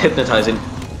hypnotizing.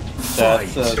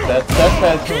 That's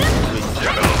bad for me.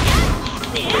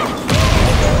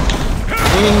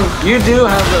 I mean, you do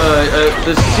have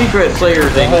the secret Slayer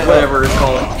thing, whatever it's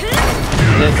called.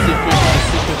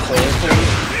 Secret Slayer thing?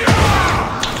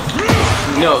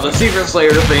 No, the Secret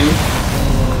Slayer thing.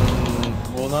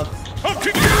 Well, not. I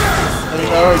mean,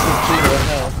 I already can see it right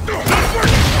now.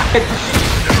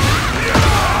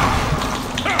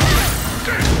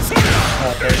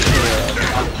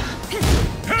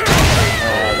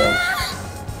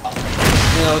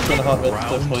 You know, it's been a hot minute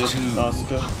to play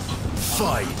Asuka.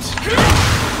 Fight.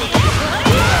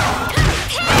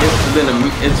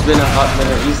 It's been a hot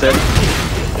minute, you said.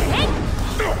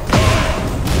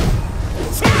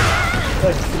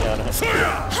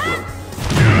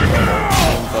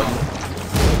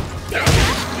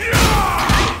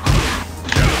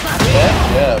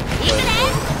 Yeah,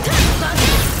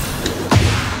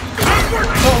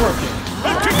 not working.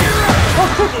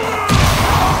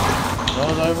 What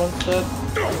was I once said?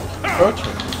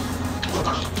 Torture.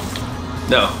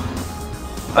 No.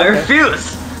 I refuse!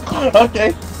 Okay.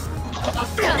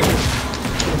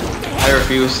 I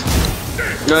refuse.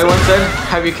 You know what I once said?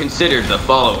 Have you considered the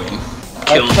following?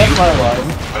 Kill I set you. my line.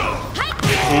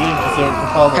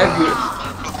 Have you...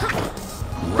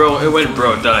 Bro, when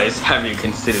bro dies, have you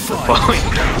considered the following?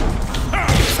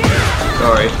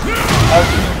 Sorry.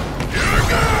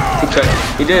 Okay,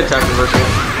 he did attack reversal.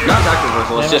 Not attack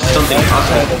reversal, it's just something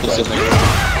awesome specific.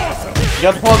 You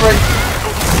got the pole break!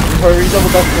 Hurry, double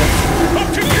duck it.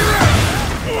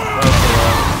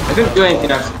 I didn't do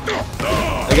anything else.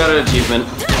 I got an achievement.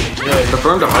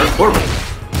 Confirmed to hard forward.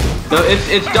 No,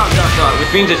 it's dot,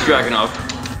 which means it's Dragunov.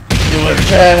 You would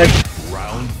drag.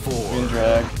 Round 4. You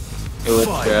drag. It was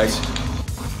drag.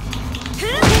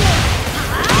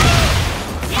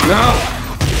 No!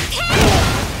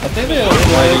 I think they only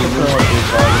confirm what big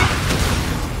body.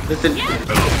 Listen,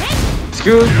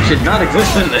 Screw should not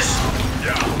exist in this.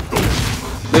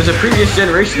 There's a previous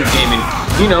generation of gaming,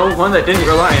 you know, one that didn't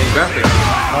rely on graphics.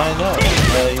 I know.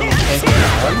 You think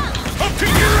it's one?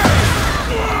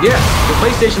 Yeah, the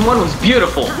PlayStation 1 was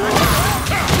beautiful.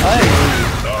 I agree.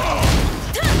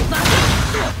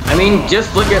 I mean,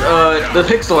 just look at the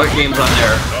pixel art games on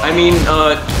there. I mean,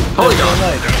 Polygon.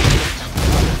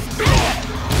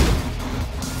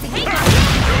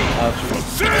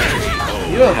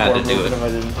 You have had four to do moves it.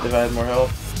 if I had more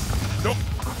health.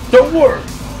 Don't worry!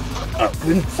 I'll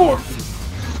win for you!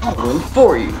 I'll win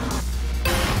for you.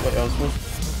 What else was?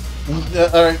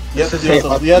 Alright, yep,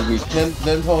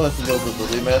 then Paul has to deal with the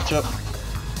Lily matchup.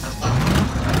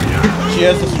 She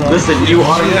has the strongest. Listen, you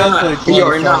are not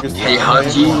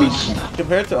Heihachi.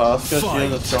 Compared to Asuka, she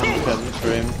has a strong defensive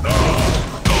frame.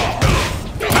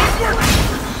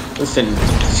 Listen,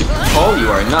 Paul, you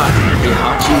are not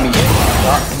Heihachi Mishi.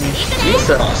 Not me.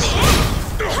 Jesus.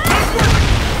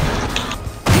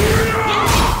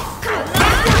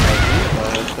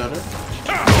 Better.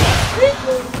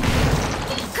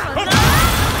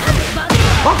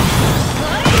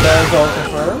 That is all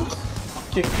confirmed.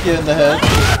 Kick you in the head.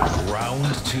 Round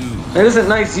 2. That isn't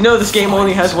nice. You know this game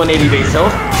only has 180 base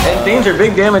health, and things are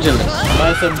big damage in this.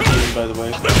 Minus 17, by the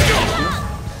way.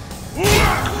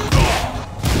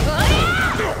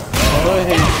 Oh, I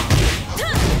hate.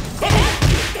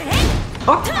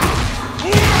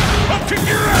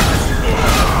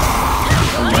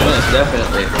 Yes,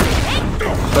 definitely.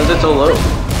 Because it's so low.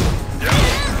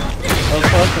 I was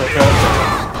talking to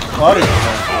Claudia.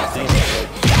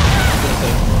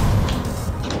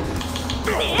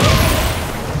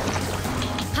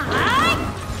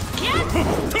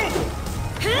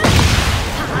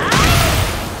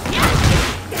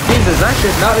 Jesus, that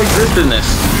should not exist in this.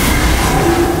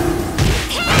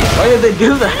 Why did they do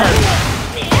that?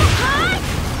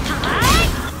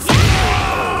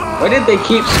 Why did they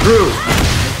keep Screw?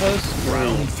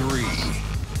 Round 3.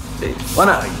 Why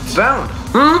not? Bound.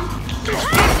 Hmm?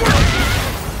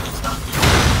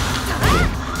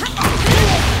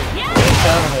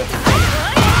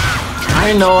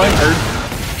 I know, I heard.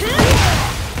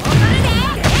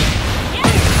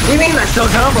 What do you mean that's no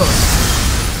combo?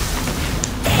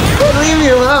 Leave me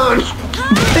alone!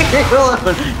 Leave me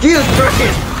alone! Jesus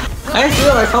Christ! I just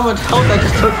realized how much health I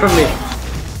just took from me.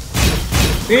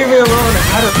 Leave me alone!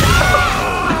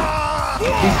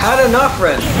 He's had enough,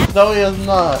 friends. No, he has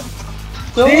not.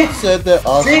 Someone said that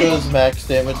Asuka's max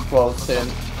damage while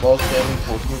standing full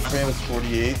frame is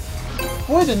 48.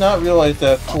 Boy, I did not realize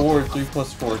that 4 3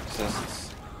 plus 4 exists.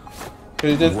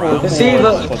 He did 4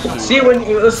 when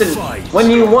you listen, when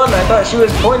you won, I thought she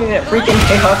was pointing at freaking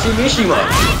Heihachi Mishima.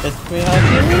 It's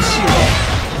Heihachi Mishima.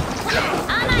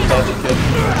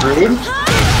 Rude?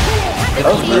 That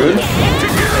was rude.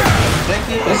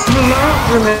 It's not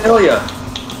Remilia.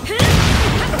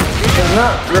 It's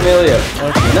not Remilia.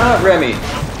 Not Remy.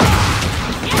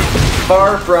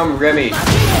 Far from Remy.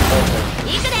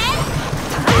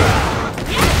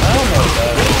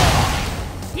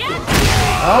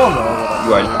 I don't know what I'm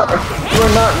doing.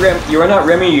 You are not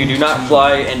Remy. You do not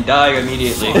fly and die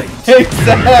immediately.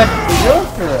 Exactly. You're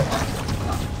correct.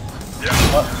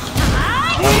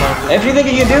 If you think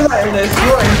you can do that in this,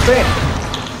 you are insane.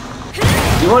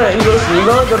 You wanna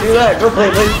go do that? Go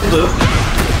play Blue,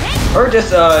 or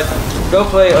just go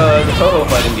play the Toho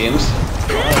fighting games.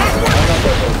 I'm not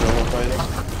gonna play Toho fighting.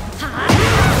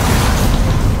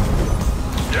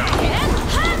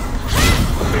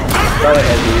 Thought I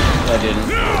had these. I didn't.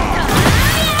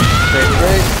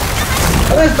 Great.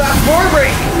 Oh, there's that 4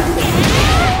 break!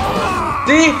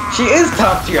 See? She is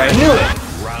top tier, I knew it!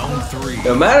 Round 3.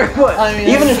 No matter what, I mean,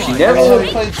 even if she never would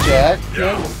play Jack,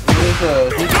 he's a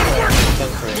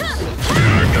 10 frames.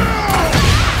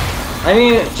 I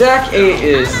mean, Jack 8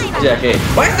 is Jack 8.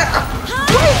 Why is that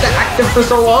active for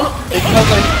so long?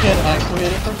 Because I can't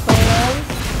activate it for so long.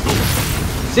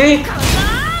 See?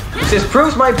 This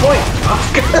proves my point.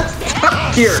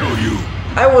 Top tier.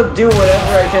 I will do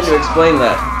whatever I can to explain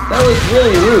that. That was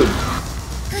really rude.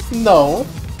 No,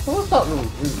 that was not really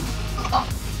rude.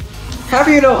 Have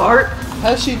you no heart?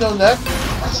 Has she no neck?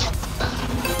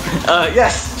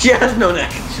 Yes, she has no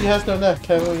neck. She has no neck.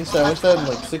 Haven't we established that in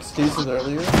like 6 cases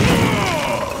earlier?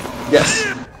 Yes.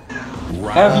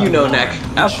 Have you no neck?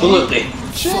 Absolutely.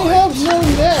 She has no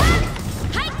neck.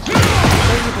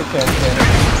 Thank you for Can.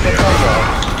 That's my job.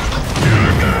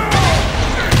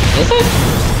 Is it?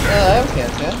 Yeah, I have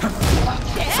Can.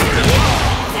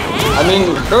 I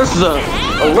mean, hers is a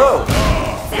low.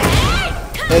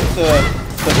 It's the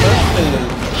first is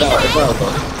No, it's not a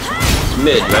low. It's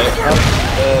mid, right? I'm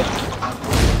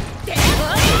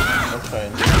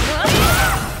trying.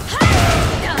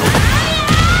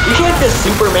 You can't just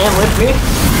Superman lift me.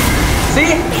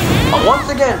 See? Once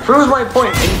again, proves my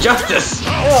point. Injustice.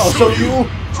 Oh, so you...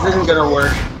 This isn't gonna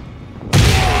work.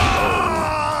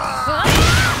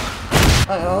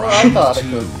 I thought it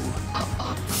could.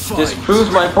 Just proves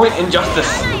my point.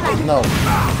 Injustice. No.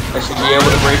 I should be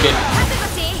able to break it.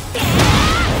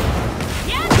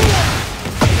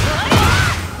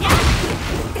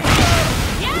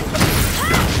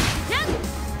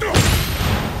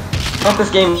 Let this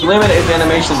game limit its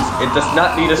animations. It does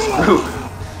not need a screw.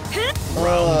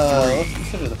 Let's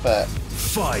consider the fact.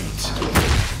 Fight.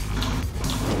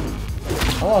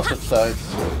 I want to switch sides.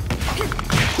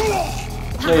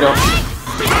 No, you don't.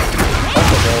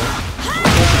 That's a go.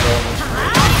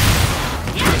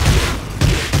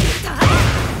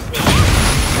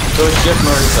 So it's just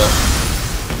Marisa.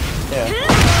 Yeah.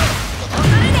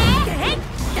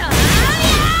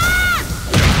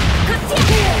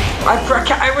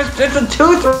 It's a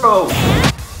 2 throw!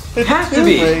 It has to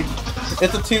be! Break.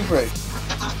 It's a 2 break.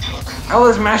 I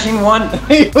was mashing 1.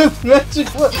 He was mashing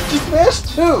what? Just mash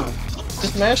 2!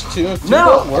 Just mash 2. If 2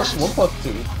 don't work, 1 plus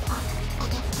 2.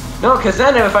 No, because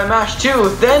then if I mash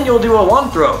 2, then you'll do a 1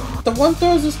 throw. The 1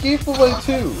 throw is escape away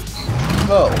too.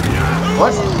 No.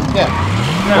 What? Yeah.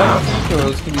 No. 1 2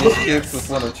 throws can be escaped with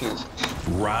 1 or 2.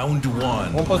 Round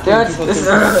 1. 1 plus 2, 2 That's, plus this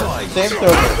 2. is, Same throw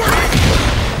break.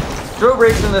 throw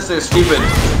breaks in this is stupid.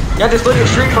 Yeah, just look at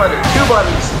Street Fighter. 2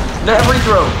 buttons. Every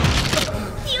throw.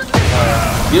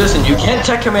 You listen, you can't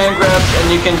tech command grabs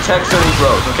and you can tech certain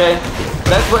throws, okay?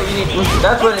 That's what you need.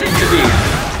 That's what it needs to be.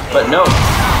 But no.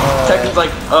 Tech is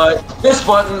like, this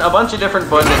button, a bunch of different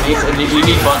buttons, and you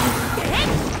need buttons.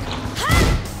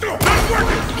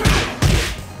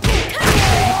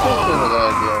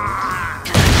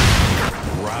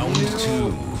 Round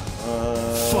 2.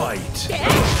 Fight.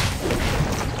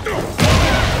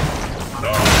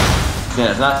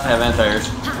 Yeah, it's not have anti-airs.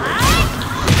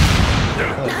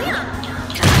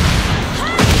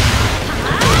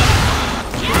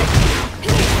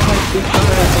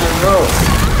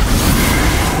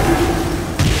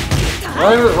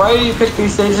 Why do you pick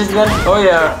these stages again? Oh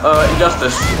yeah,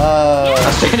 Injustice.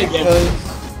 I'll say it again.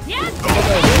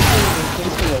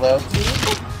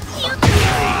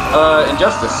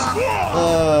 Injustice.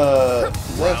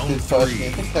 That's good question. I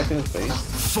think Tekken is base.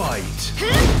 Fight.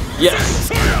 Yes.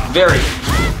 Very.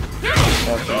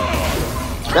 Okay.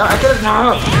 No, I could've,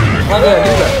 no. Why did I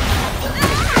do that?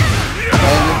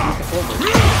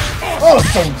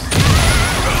 Awesome!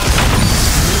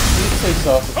 You say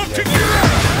soft at the end.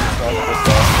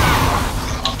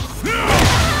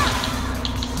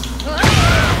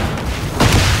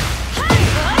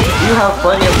 You have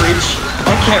plenty of reach. I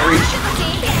can't reach.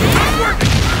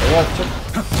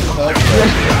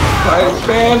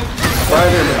 Spider-Man.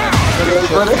 Spider-Man.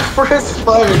 Where's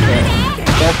Spider-Man?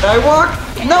 Can't I walk?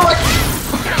 No, I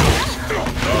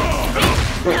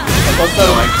No,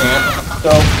 I can't.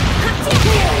 So.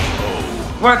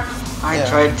 What? I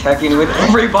tried teching with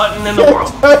every button in the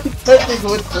world. I tried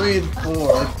teching with 3 and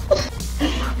 4.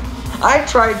 I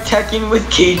tried Tekken with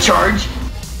key charge.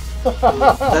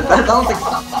 I don't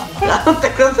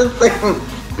think that's a thing.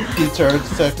 Key charge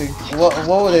Tekken.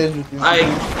 What would Andrew do?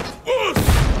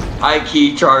 I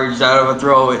key charged out of a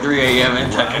throw at 3 AM in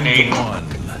Tekken 8.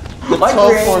 Like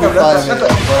 12:45 a.m.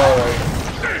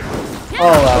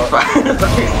 All out.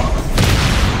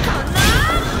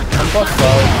 Fuck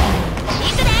five.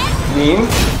 Meme?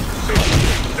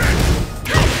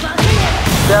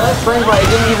 Yeah, that's funny, but I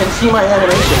didn't even see my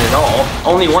animation at all.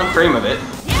 Only one frame of it.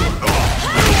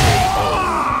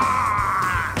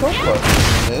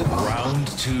 Round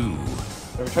 2.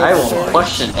 I will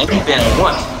question anything I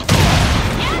want.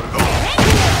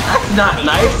 That's not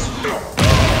nice.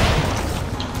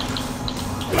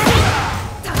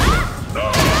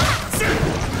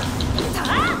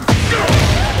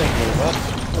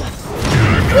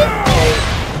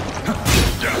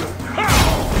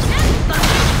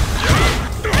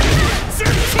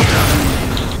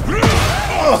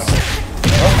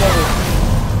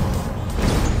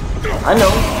 I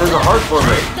know, there's a hardcore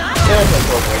rate.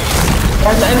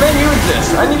 And then you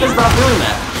exist. I need to stop doing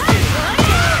that.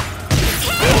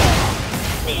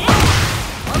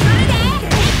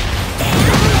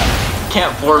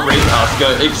 Can't board rate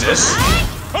Asuka exists.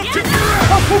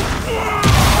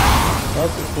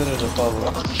 That's considered a bubble.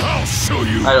 I'll show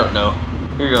you. I don't know.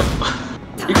 Here you go.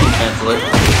 You can cancel it.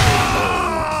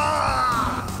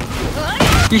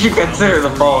 You should consider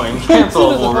the following.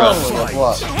 Cancelable run.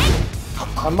 What?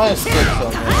 I'm -6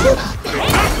 on that.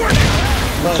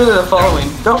 Consider the following.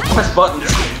 Don't press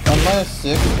buttons. I'm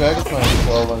 -6, Dragon's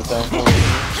 -12 on the down forward.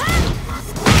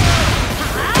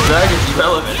 Dragon's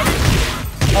irrelevant.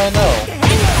 I know.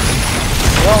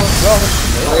 Relevant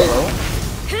to me, bro.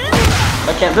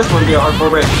 Why can't this one be a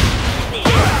hardcore race?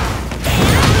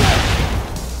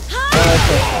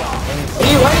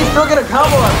 Hey, why do you still get a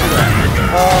combo after that?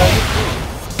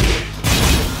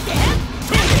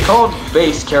 It's called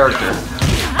base character.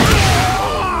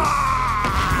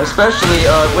 Especially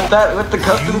with the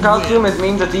custom costume, it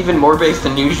means it's even more base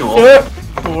than usual.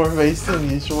 More base than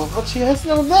usual, but she has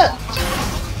no net.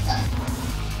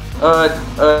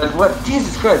 What?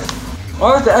 Jesus Christ!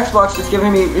 Why was the Xbox just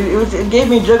giving me? It gave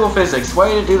me jiggle physics. Why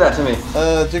did it do that to me?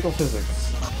 Jiggle physics.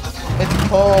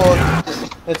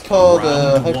 It's called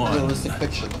hyper-realistic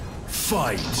fiction.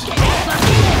 Fight.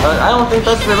 I don't think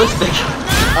that's realistic.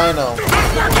 I know.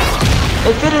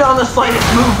 It did it on the slightest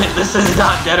movement. This is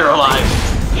not Dead or Alive.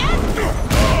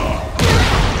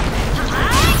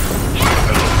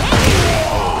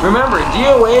 Remember,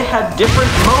 DOA had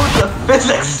different modes of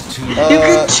physics. You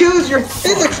could choose your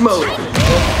physics mode.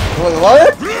 Wait,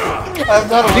 what? I'm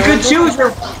not aware. You could choose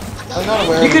your. I'm not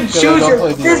aware. You could choose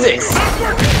your physics.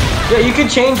 Yeah, you could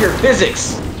change your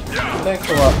physics. Thanks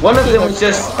a lot. One of them was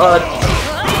just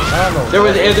there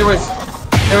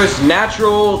was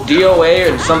natural DOA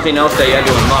and something else that you had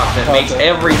to unlock that makes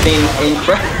everything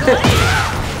incredible.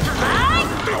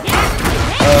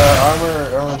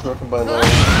 Armor's broken by low.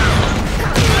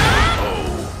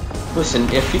 Listen,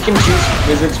 if you can choose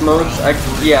physics modes,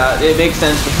 yeah, it makes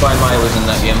sense to find why I was in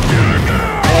that game.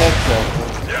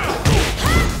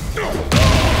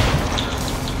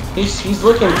 He's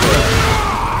looking for it.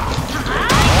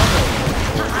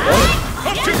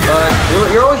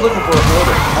 You're always looking for a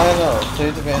folder. I know,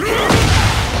 stage advantage.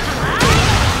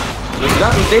 It's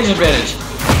not the stage advantage.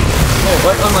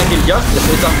 But unlike Injustice,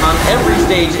 it's on every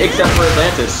stage except for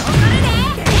Atlantis.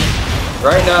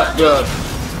 Right now,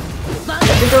 I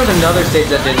think there was another stage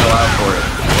that didn't allow for it.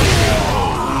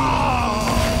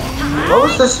 What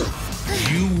was this?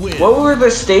 What were the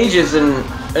stages in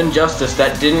Injustice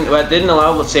that didn't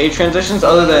allow the stage transitions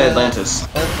other than Atlantis?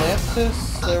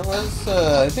 Atlantis, there was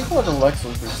I think one of the Lex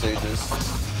Luthor stages.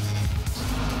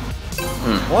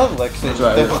 One of the Lex stages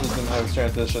definitely didn't have a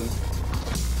transition.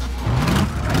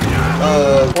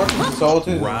 Fortress of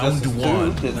Solitude and Injustice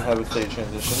 2 didn't have a stage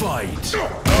transition. Fight.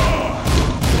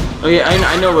 Oh yeah,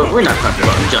 I know, but we're not talking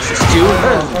about Injustice 2.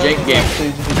 That is a jank game.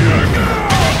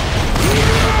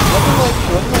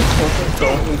 Wasn't like Fortress of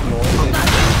Solitude the only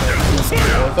stage?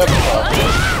 Or was that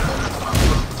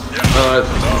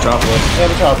Metropolis. Yeah,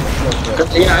 Metropolis.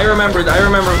 Yeah, I remember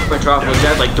Metropolis. You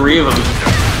had like 3 of them.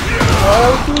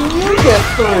 How do you get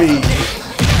 3?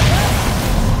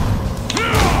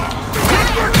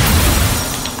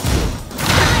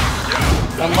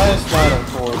 I'm -9 on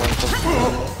 4.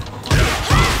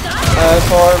 As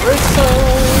far as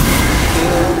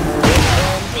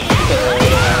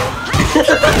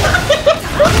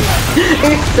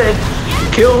he said,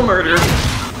 kill murder.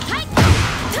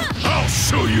 I'll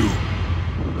show you.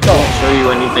 I'll show you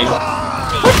anything.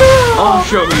 I'll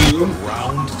show you.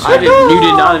 You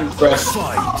did not impress.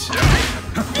 Fight.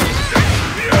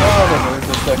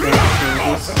 second to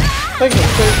this. Take it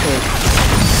seriously.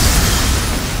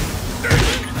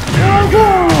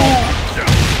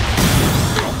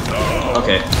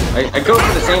 Okay, I go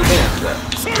for the same thing after that.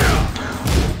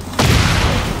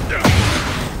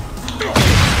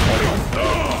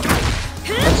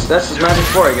 That's just Magic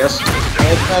 4, I guess.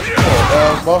 Yeah, it's Magic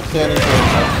 4. Both standing for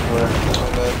Magic 4.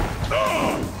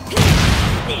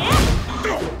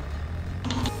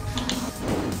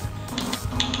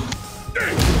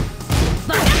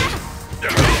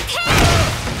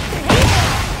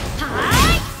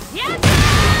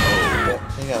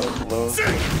 He got it low.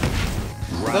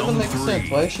 That doesn't make sense.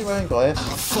 Why is she wearing glasses?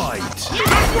 Fight.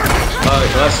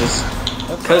 Glasses.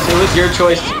 Because it was your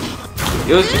choice.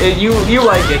 It was you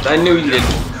like it. I knew you did.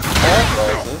 I have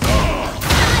glasses.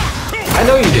 I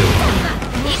know you do.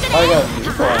 I got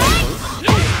new glasses.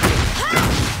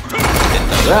 Didn't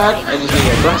know that. I just need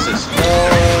your glasses. You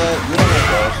don't have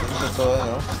glasses. That's all I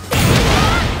know.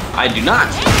 I do not.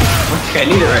 I think I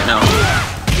need it right now.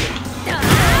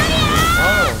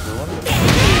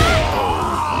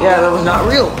 Yeah, that was not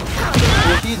real.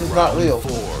 Your heat is not real.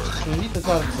 Your heat does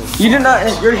not exist. You do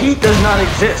not. Your heat does not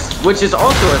exist, which is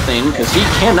also a thing because heat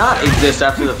cannot exist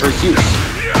after the first use.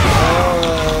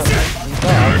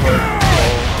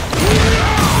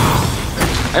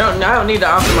 I don't need to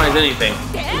optimize anything.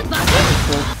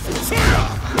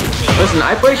 Listen,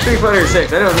 I play Street Fighter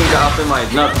 6. I don't need to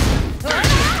optimize nothing.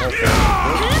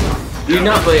 You do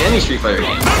not play any Street Fighter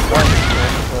games.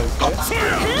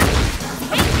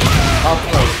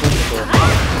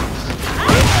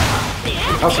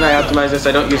 How can I optimize this?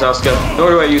 I don't use Asuka, nor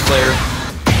do I use Slayer.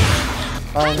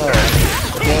 I know.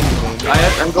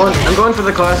 I'm going for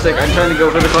the classic. I'm trying to go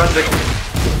for the classic.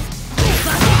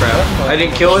 Crap! I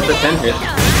didn't kill with the 10 hit.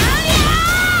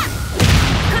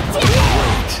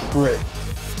 Break.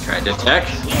 Tried to tech.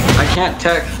 I can't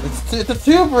tech. It's a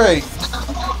 2 break.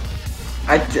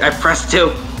 I pressed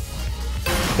 2.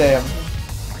 Damn.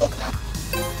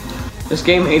 This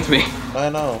game hates me. I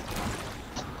know.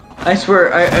 I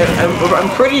swear, I'm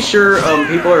pretty sure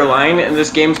people are lying, and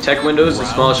this game's tech window is as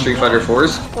small as Street Fighter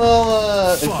 4's.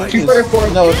 Well, Street Fighter 4.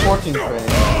 No, it's 14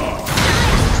 frames.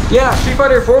 Yeah, Street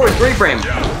Fighter 4 was 3 frame.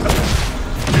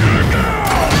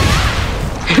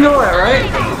 You know that, right?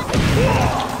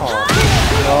 Oh.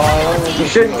 No, I don't You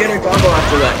shouldn't get a combo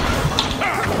after that.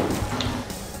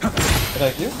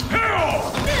 Thank you.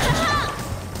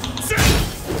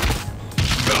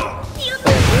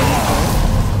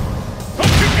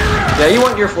 Yeah, you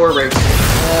want your floor breaks.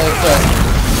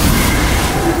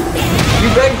 You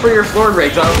begged for your floor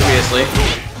breaks, obviously.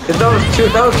 Cause that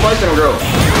was twice in a row.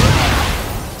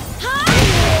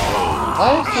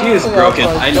 She is broken,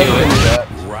 I knew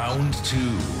it. Round 2.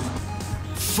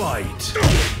 Fight.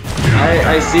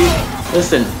 I see.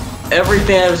 Listen,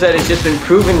 everything I've said has just been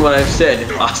proving what I've said.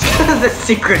 The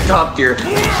secret top tier.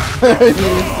 Secret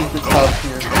top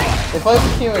tier. If I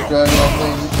became a Dragon Ball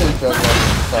player, you could have Dragon Ball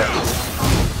top tier.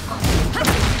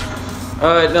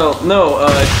 No,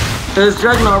 because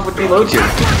Dragon Ball would be low tier. No,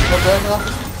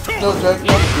 Dragon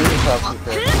Ball is really top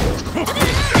tier.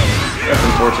 That's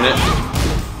unfortunate.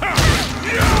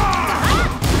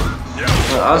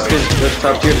 Asuka's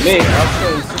top tier to me. Asuka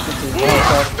is secretly not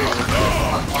top tier.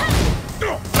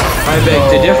 I beg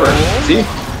to differ. See?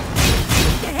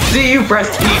 See, you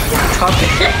pressed heat. Top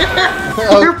tier.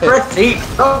 You pressed heat.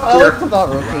 Top I tier. like to not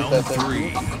rotate that thing.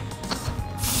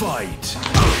 Fight.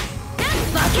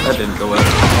 That didn't go well.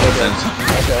 Makes sense.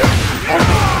 Okay.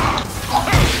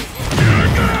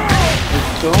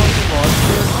 It's going to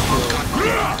monster.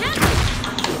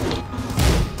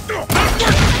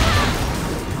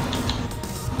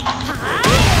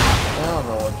 I don't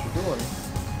know what you're doing.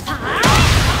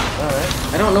 Alright.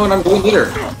 I don't know what I'm doing either.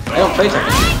 I don't play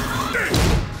Tekken.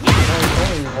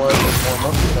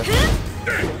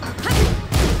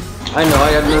 I know,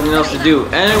 I have nothing else to do.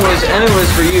 And it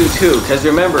was for you too, because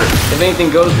remember, if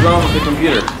anything goes wrong with the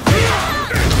computer,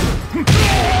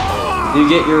 you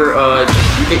get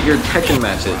your Tekken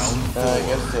matches. I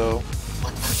guess so.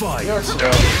 Fight. You're so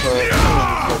but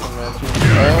Tekken matches.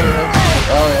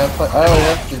 I only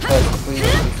have to test complete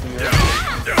this year.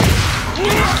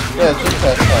 Yeah, it's just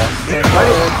test class.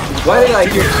 Why did I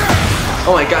hear?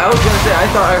 Oh my god, I was gonna say, I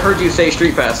thought I heard you say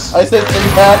Street Pass. I said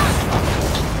Street Pass.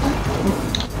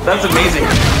 That's amazing.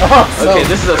 Oh, so okay,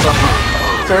 this is a sign.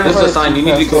 This is a sign. You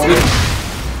need to go.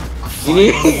 You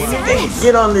need to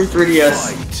get on the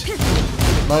 3DS.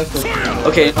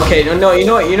 Okay. No. You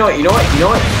know what? You need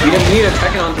a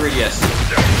Tekken on 3DS.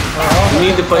 You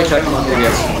need to play Tekken on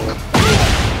 3DS.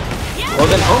 Well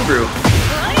then, homebrew.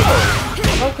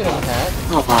 I'm not getting hacked.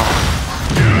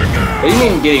 What do you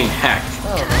mean getting hacked? I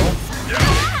don't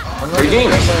know. Free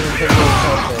games.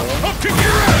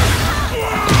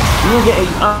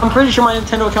 I'm pretty sure my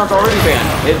Nintendo account's already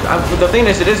banned. The thing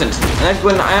is, it isn't. And I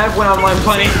went online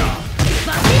plenty.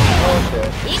 Okay.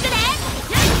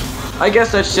 I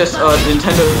guess that's just a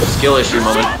Nintendo skill issue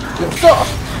moment.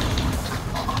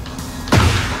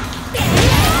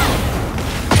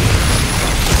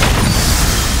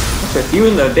 With you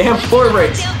in the damn floor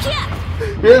breaks.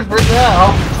 Here's for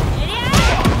now.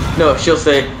 No, she'll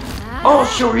say, I'll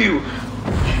show you.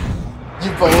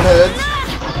 You boneheads.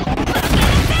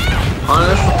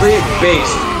 Honestly,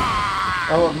 based.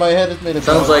 Oh, my head is made of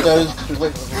Sounds like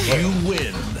You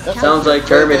win. Sounds like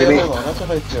Jeremy to me. Hold on, that's a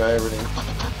high tier irony.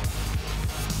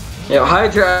 Yeah,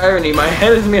 hide your irony. My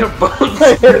head is made of bones.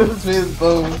 My head is made of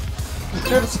bones. You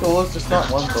sure the skull is just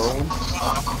not one bone?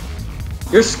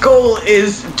 Your skull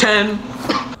is 10.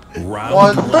 Round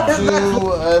 1, 2,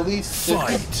 at least 6.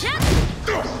 Fight.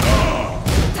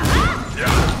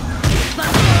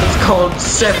 It's called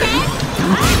 7.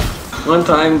 One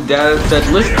time, Dad said,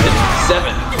 listen,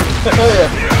 7. Oh yeah,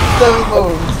 7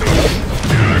 bones.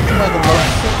 Am I the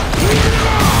most?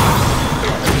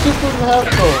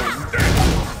 6.5 bones.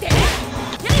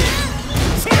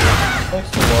 Thanks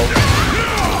for bones.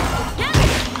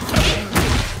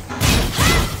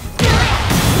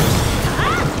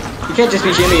 You can't just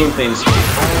be shimmying things. I do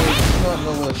not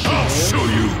know what shit is. Show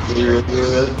you.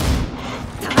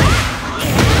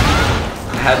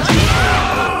 I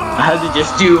had to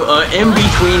just do in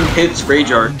between hits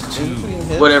rage art.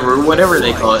 Whatever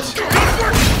they call it.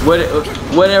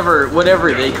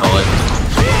 Whatever they call it.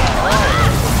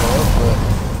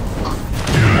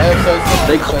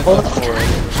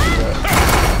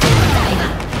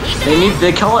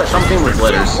 They call it something with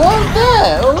letters. What's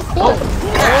that? What's that? I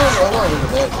want to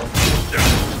look at that.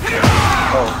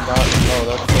 Oh, that's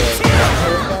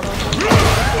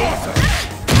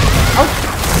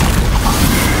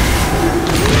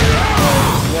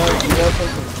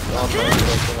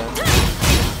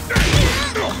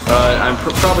I'm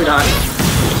probably not.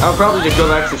 I'll probably just go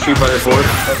back to Street Fighter 4. I'll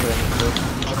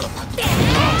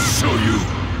show you.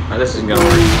 Oh, this isn't gonna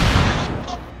work.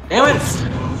 Damn it!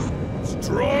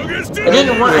 I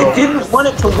didn't want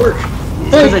it to work.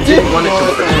 Because I didn't want it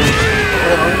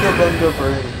to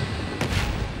work.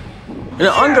 And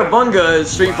Unga Bunga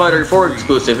is Street Fighter 4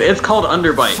 exclusive. It's called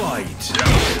Underbite. Fight.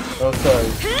 Oh,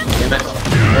 sorry. Damn it.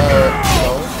 No.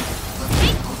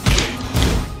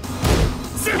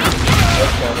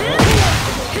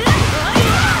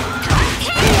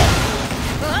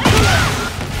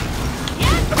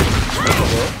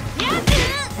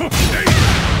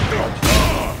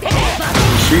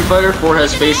 Street Fighter 4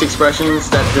 has face expressions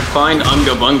that define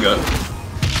Unga Bunga.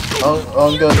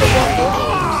 Unga the Bunga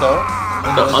himself?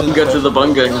 The Unga to the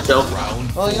Bunga himself.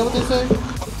 Oh, you know what they say?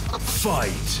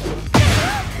 Fight.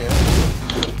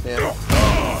 Yeah.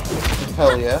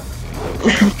 Hell yeah.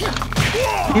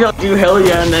 You don't do hell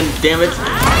yeah and then damn it.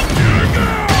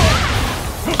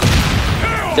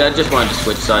 Dad just wanted to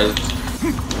switch sides.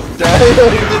 Dad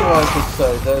didn't want to switch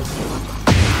sides. That's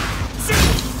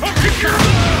true.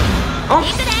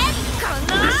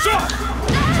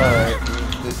 Alright.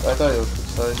 I thought it was switch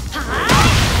sides.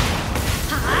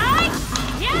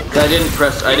 I didn't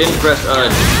press 2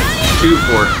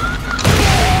 for.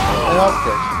 I hop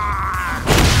kicked.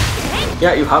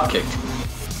 Yeah, you hop kicked.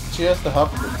 She has to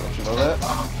hop kick, don't you know that?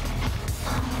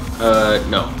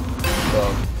 No.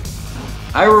 So,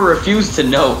 I refuse to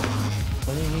know.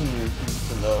 what do you mean you refuse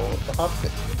to know? The hop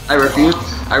kick. I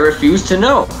refuse to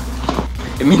know.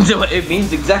 It means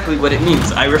exactly what it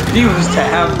means. I refuse to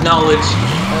have knowledge.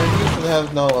 I refuse to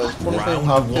have knowledge. 20 frame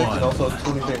hop kick and also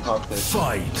 20 frame hop kick.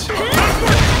 Fight.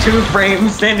 2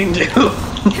 frames standing 2.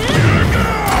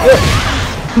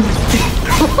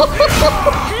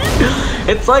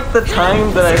 It's like the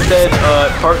time that I said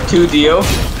part 2 Dio.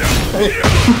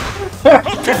 Part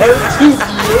 2 Dio?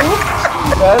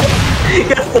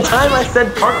 Yes, the time I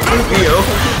said part 2 Dio.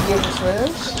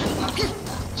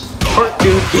 Part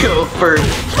 2 Dio for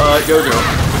Jojo.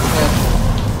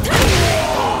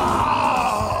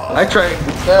 I tried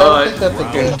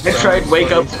I tried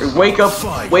wake up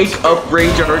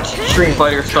rage art Street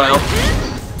Fighter style.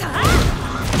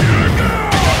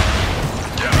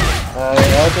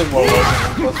 I did well.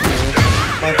 Let's do it.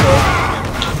 My fault.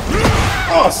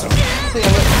 Awesome. Damn it.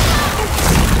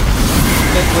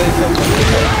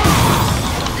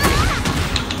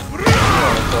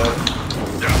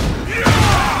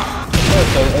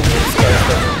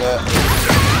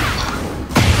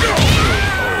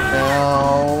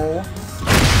 Now.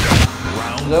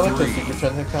 Is that like the Super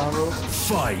 10 hit combo?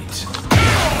 Fight.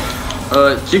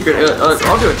 Secret.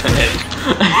 I'll do a 10 hit.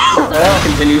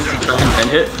 Continues to try and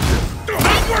hit.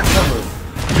 Remember,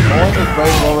 only the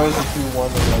bright low res is 2-1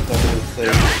 and my temper is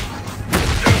safe.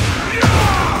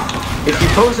 If you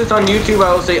post this on YouTube,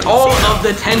 I will say all of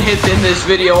the 10 hits in this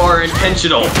video are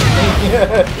intentional.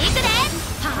 Yeah.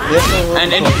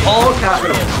 And in all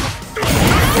capitals.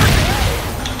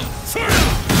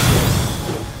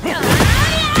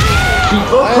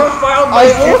 People profiled by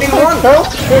standing one.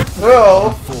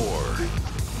 Bro. 4.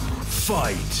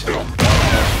 Fight.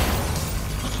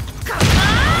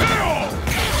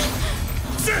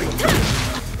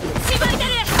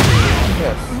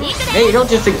 Yes. Hey, you don't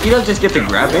just get to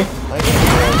grab me.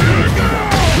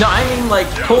 No, I mean like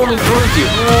pull me towards you.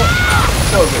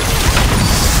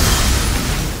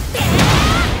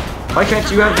 Why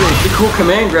can't you have the cool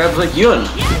command grabs like Yun? Well,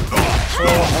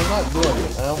 I'm not doing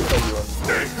it. I don't play Yun.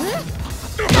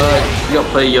 You don't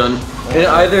play Yun in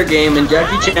either game, in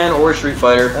Jackie Chan or Street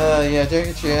Fighter. Yeah,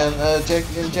 Jackie Chan.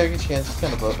 Jackie Chan's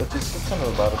kind of it's kind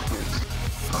of about a feud.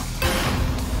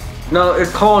 No,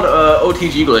 it's called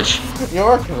OTG glitch. You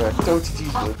are correct. OTG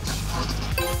glitch.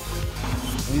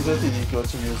 These OTG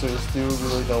glitch users do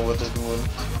really know what they're doing.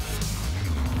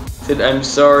 Said, I'm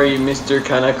sorry, Mr.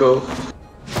 Kaneko.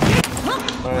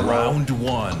 Right, Round 1.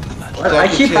 I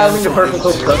keep having the perfect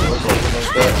hook.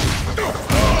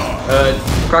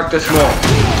 Practice more.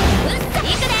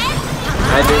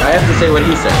 I have to say what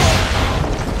he says.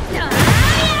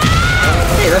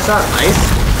 Hey, that's not nice.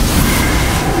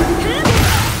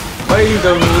 Why are you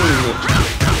so mean to me?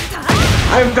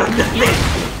 I've done nothing.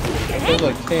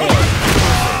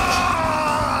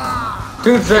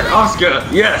 Dude said Oscar.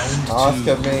 Yes.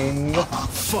 Oscar main.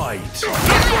 Fight.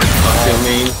 Oscar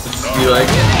main. You like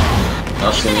it?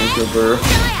 Oscar main Silver.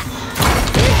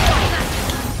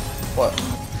 What?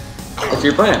 What's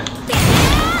your plan?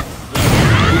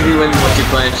 Usually when what's your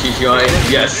plan, Shishioi?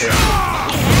 Yes.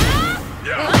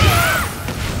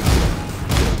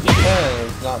 Plan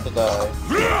is not to die.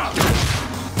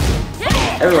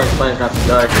 Everyone's plan is not to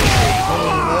die.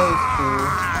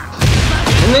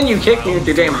 And then you kick me with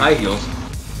your damn high heels.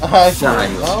 I Not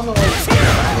don't know what it's but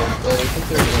I think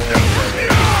they're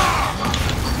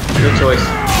Good choice.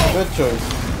 good choice.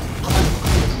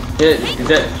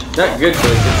 Not good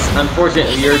choice, it's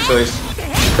unfortunately your choice.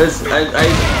 Cause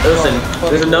listen,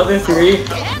 there's another theory.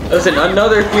 Listen,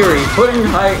 another theory. Putting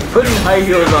high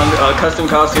heels on custom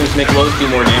costumes make lows do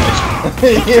more damage.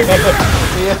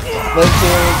 yeah. Like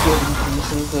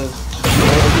increases the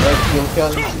heal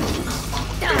count.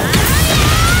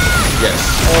 Yes.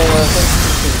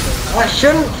 Oh, I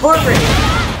shouldn't foot me.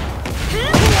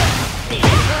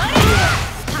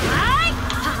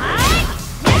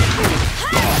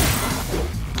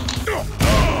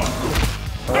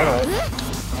 alright.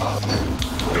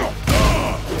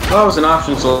 That was an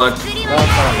option select. That's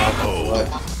not an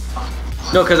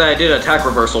option. No, because I did attack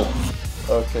reversal.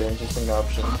 Okay, interesting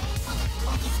option.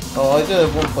 Oh, I did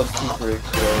have 1+2 break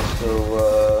though, so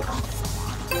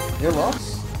your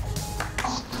loss?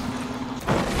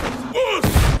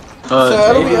 So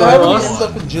how do we end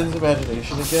up in Jin's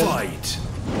imagination again? Fight.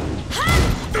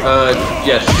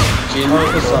 Yes. Jin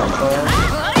Kasama.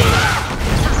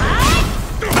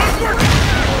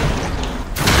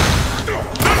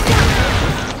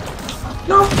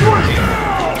 No,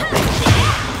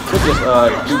 could just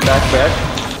do back.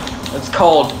 It's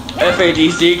called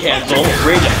FADC cancel.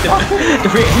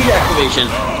 Heat activation.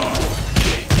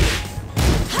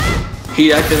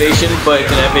 Heat activation, but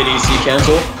it's an FADC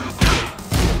cancel.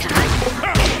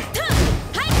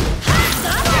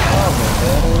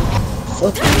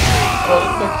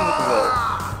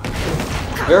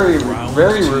 Very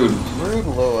rude. Rude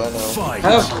low, I know. Fight.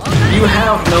 You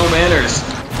have no manners.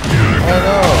 I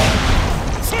know.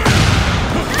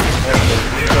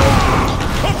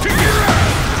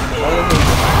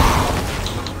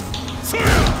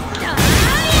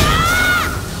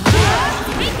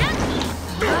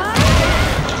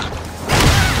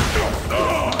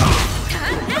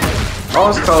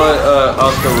 I'll just call it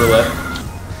Oscar Roulette.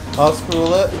 Oscar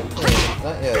Roulette? Wait,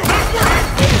 not yet.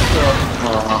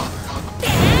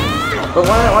 But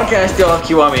why can't I still have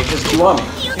Kiwami? Because Kiwami.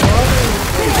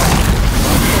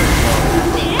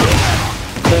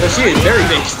 So she is very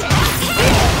based.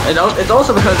 And it's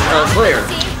also because Slayer.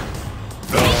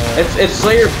 It's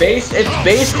Slayer based, it's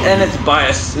based, and it's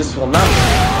biased. This will not.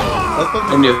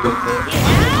 I knew.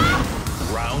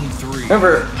 Round 3.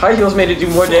 Remember, high heels made it do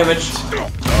more damage.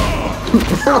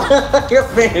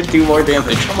 Made it do more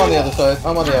damage. I'm on the other side.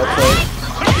 I'm on the outside.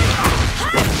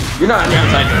 You're not on the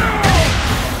outside.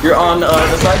 You're on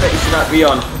the side that you should not be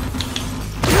on.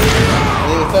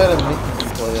 The side I'm making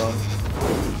you play on.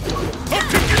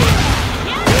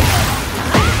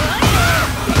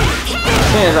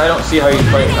 thing is, I don't see how you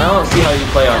play. I don't see how you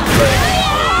play on play.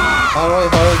 How do I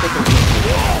get the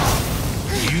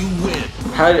You win.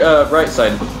 How right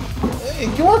side. Hey,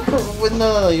 you are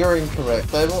no, you're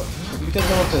incorrect. I won't because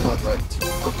no one plays on right.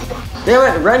 Damn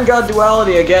it, RenGod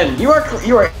duality again. You are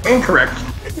incorrect.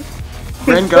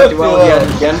 RenGod duality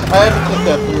again. I had to think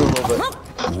that through a little bit.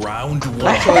 Round one.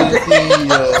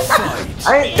 I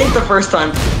didn't think the first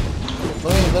time.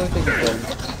 Let me think again.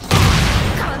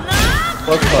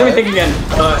 Plus 5. Let me think again.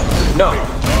 No.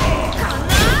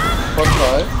 Plus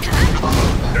 5.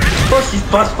 Of course he's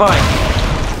plus 5.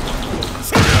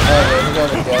 Oh, man, he got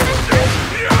a guy.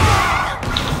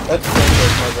 That's my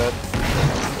bad.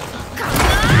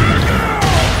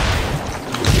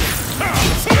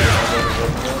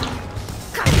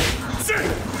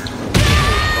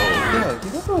 Yeah, you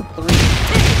got to 3.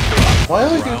 Why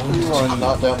only do 3-1,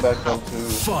 not down back down 2?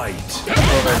 Fight.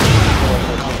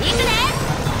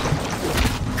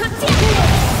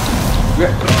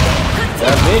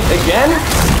 That me again?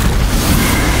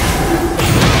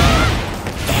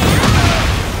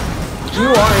 You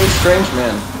are a strange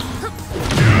man.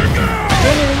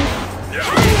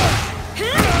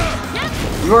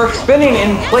 You are spinning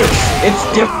in place. It's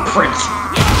different.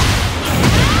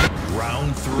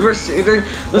 Round 3.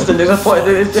 Listen, there's a point.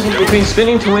 There's a difference between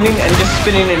spinning to winning and just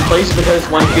spinning in place because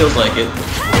one feels like it.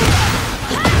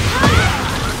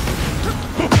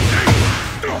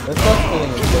 It's not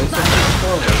spinning in place, it's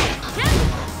forward.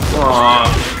 Aww.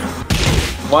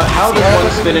 What? How does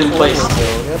one spin in place?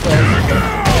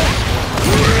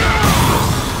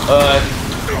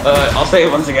 I'll say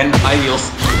it once again. Ideals.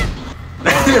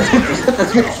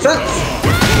 That makes sense.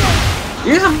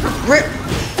 Use a rip.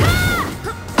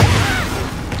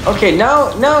 Okay,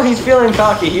 now he's feeling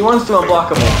cocky. He wants to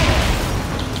unblock him.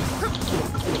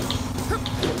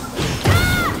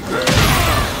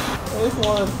 I just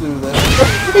want to do that.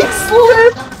 He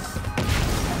slipped!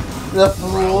 The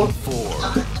fool. 4.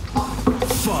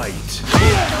 Fight.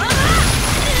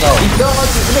 No. He's so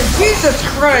much. Jesus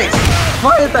Christ!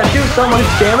 Why did that do so much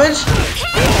damage?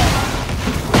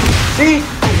 See?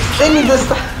 They need this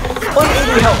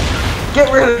 180 health.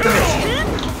 Get rid of it.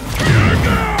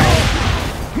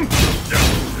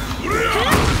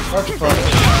 That's funny.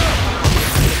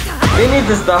 They need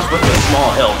the stuff with the small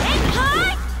health.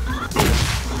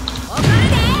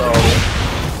 No.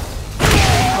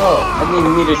 Oh. I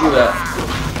didn't need to do that.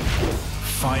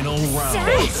 Final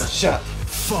round. Shot.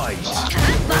 Fight.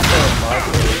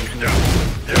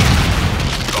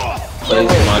 Plays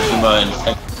Majima and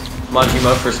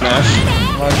Majima for Smash.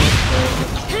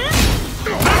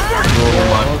 Goro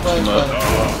Majima.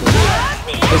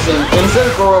 Listen, instead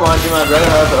of Goro Majima, I'd rather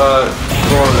have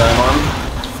Goro Ramon.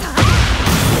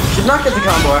 Should not get the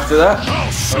combo after that.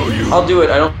 I'll do it,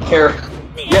 I don't care.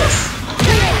 Yes.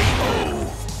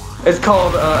 It's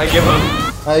called, I give up.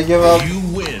 I give up. You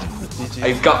win.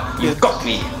 You got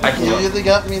me. I You really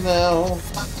got me now.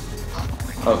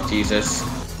 Oh, Jesus.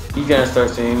 You gonna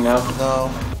start singing now? No.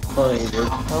 Oh, you do. I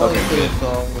like Okay, to sing a good.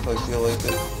 song if I feel like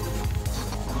it.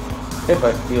 If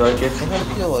I feel like it. If I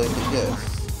feel like it, yes.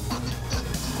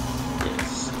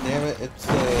 Damn it, it's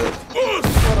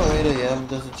 1:08 AM.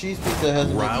 Does the cheese pizza has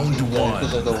Round one.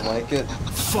 because I don't like it?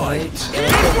 Fight.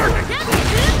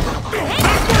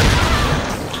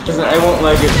 Listen, I won't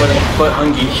like it, but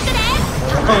hungry.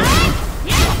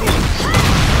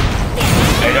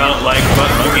 I don't like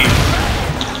butt hungry.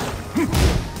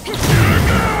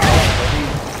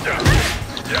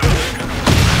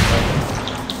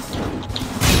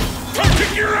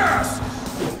 Kick your ass.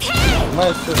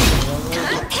 My sister.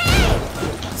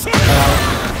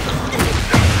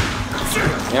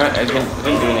 Yeah, I didn't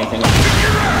do anything.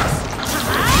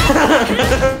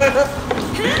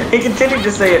 He continued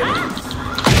to say it.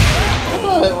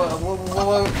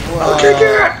 I'll kick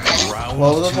your ass.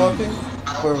 What was I blocking?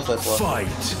 Where was I blocking?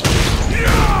 Fight.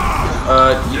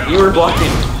 You were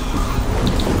blocking.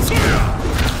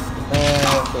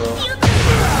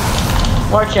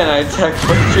 Why can't I attack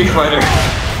with Street Fighter?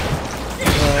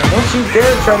 Don't you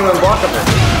dare try to unblock him.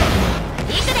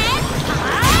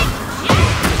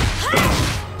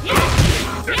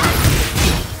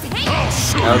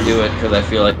 I'll do it because I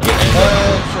feel like getting it.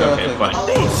 Okay, fine.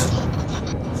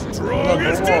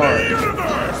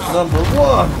 Number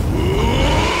one.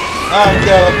 I've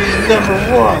gotta be number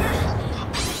one.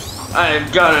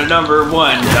 I've got a number 1,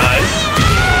 guys.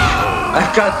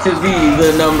 I've got to be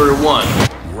the number 1.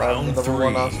 Round Number 3.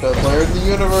 one Oscar player in the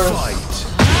universe. Fight.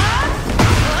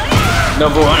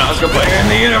 Number 1 Oscar player in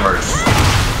the universe.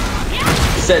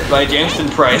 Set by Jameson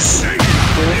Price.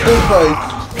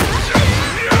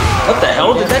 What the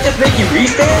hell? Did that just make you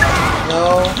restand?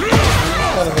 No.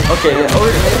 Okay, or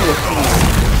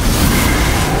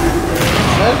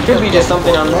maybe could be just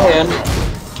something on my end.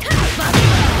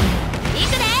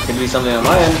 Could be something on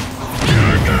my end.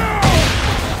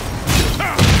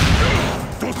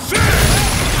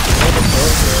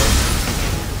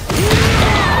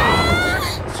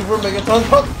 Super Megaton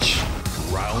Punch!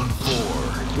 Round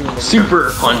 4.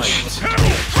 Super punch.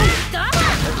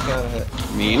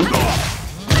 Mean.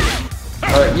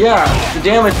 Yeah, the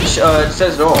damage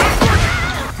says it all.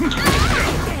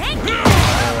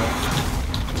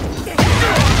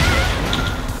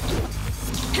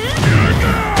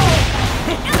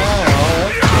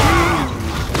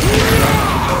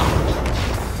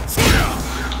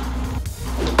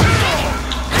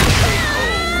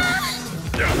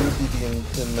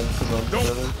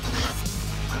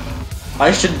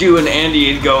 I should do an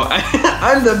Andy and go,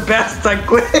 I'm the best, I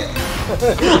quit.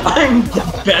 I'm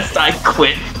the best, I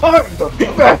quit. I'm the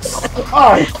best,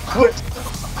 I quit.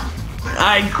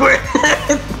 I quit.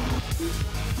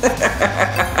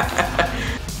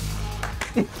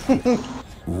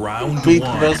 Round Beat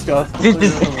 1. the best cosplayer in the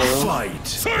world. Fight.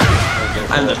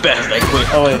 I'm the best, I quit.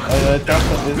 Oh wait, I thought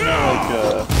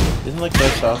that isn't like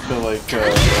best Oscar like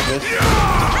Vegas?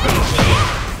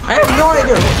 I have no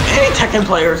idea who any Tekken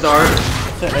players are.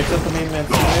 Except the main man's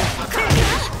way?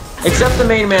 Except the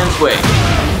main man's way.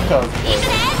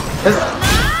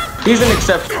 He's an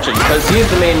exception, because he's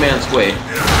the main man's way. He's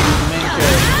the main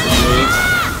character.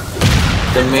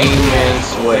 The main man's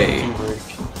way.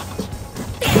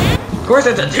 Of course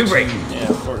it's a 2-break. Yeah,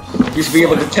 of course. You should be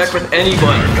able to tech with any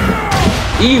button.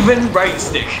 Even right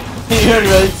stick. Even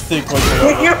right stick was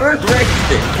Even right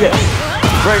stick, yes.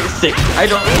 Right stick. I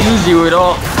don't use you at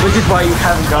all, which is why you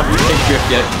haven't got your stick drift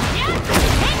yet.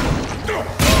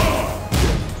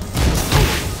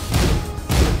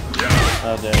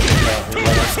 Oh damn,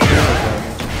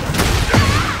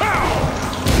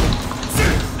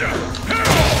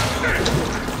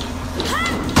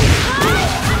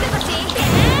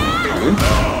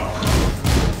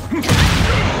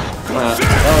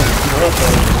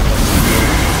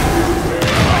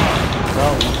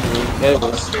 It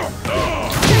was.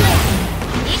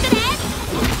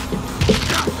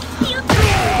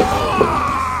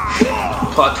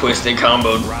 Plot twisting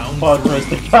combo. Plot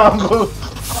twisting combo.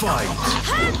 Fight.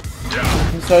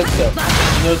 Sidestep.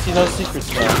 You know secrets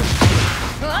now.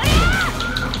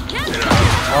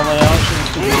 All my options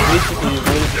could be basically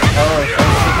raise the power of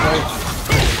sidestep right.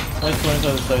 Nice learns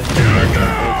how to sidestep right.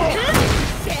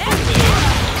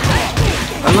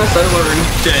 Unless I learn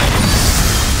dead.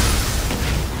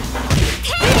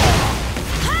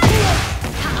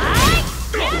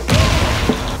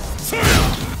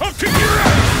 I'll kick your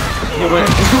ass.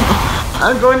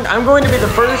 I'm going to be the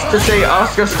first to say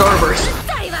Oscar Starburst.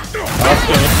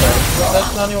 Oscar,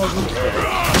 that's not even Gusto.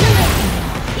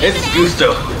 It's Gusto.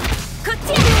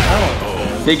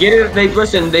 Oh. They get it.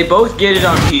 Listen. They both get it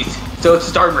on Pete, so it's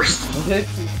Starburst.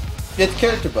 It's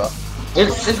character buff.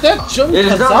 Is that Jun It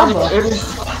is Kazama? not.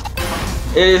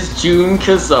 It is Jun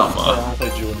Kazama. I don't say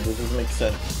Jun. This doesn't make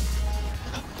sense.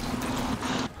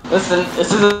 Listen,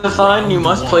 this is a sign. You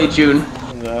must play Jun.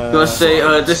 You must say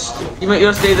this. You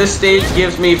must say this stage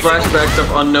gives me flashbacks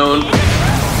of Unknown.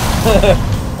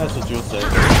 That's what you'll say.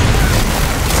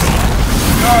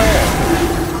 Oh yeah.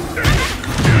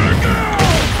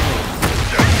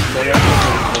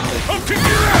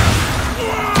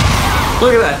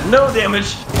 Look at that, no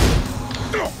damage.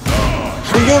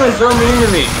 The game is so mean to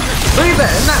me. Look at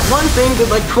that, and that one thing did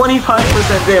like 25%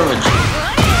 damage.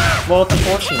 Well, it's a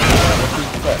fortune.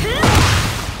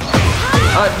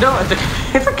 No,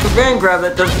 it's a command grab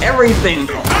that does everything.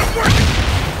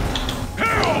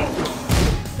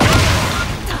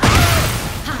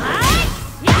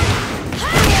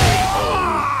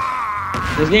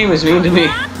 This game is mean to me.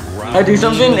 I do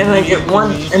something and I get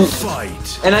one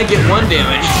and I get 1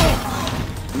 damage.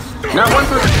 Not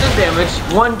 1% damage,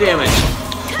 1 damage.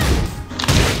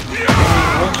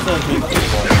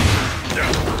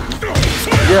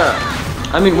 Yeah.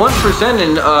 I mean 1%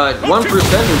 and 1%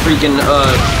 in freaking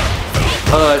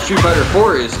Street Fighter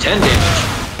 4 is 10 damage.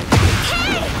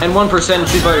 And 1% in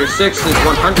Street Fighter 6 is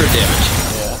 100 damage.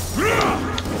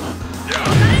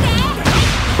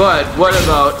 But what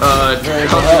about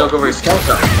Tatsunoko vs.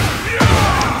 Capcom?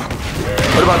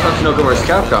 What about Tatsunoko vs.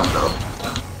 Capcom though?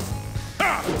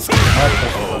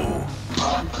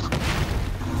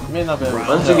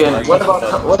 Once again, what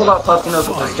about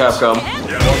Tatsunoko vs. Capcom? 1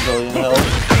 billion health.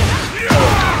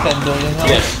 10 billion health.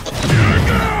 Yes.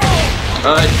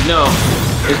 No,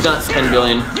 it's not 10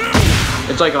 billion.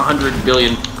 It's like 100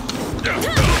 billion.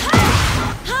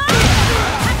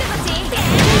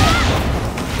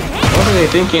 What are they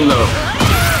thinking though?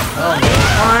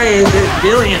 Why is it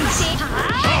billions?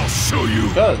 I'll show you.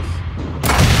 Because.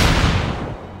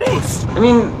 I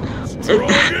mean,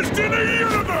 Strongest in the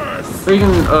universe.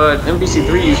 freaking MBC3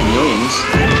 used millions.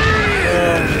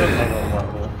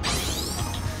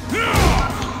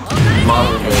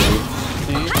 Marvel baby.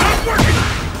 See?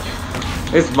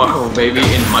 It's Marvel baby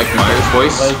in Mike Myers'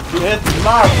 voice. Like, it's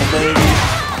Marvel, baby.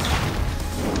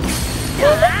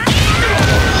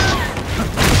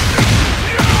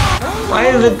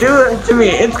 Why does it do that to me?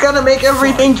 It's gotta make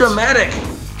everything dramatic. This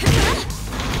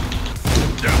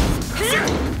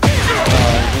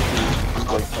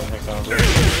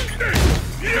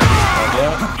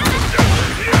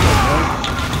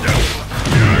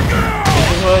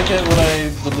is what I get when I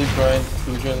believe Brian's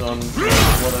conclusion on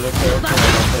one other character and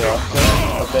I play Offset,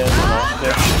 abandon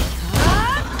Offset.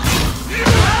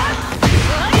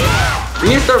 We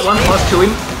need to start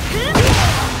 1+2ing.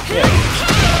 Yeah.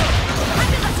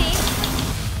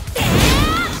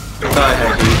 I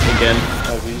had you again.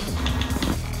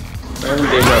 Random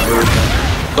deja vu,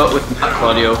 but with not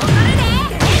Claudio.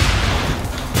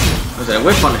 Was that a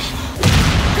whip punish?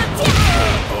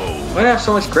 Why do I have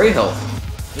so much gray health?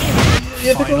 You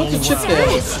have to go with the chip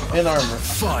damage and armor.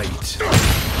 Fight.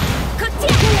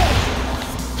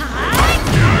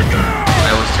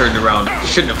 I was turned around.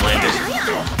 Shouldn't have landed.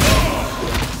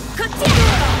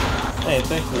 Hey,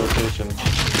 thanks for the rotation.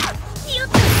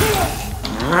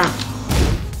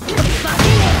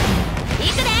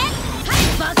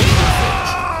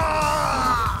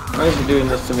 Why is he doing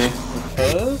this to me?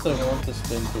 Because I want this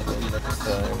thing to win next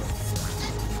time.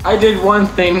 I did one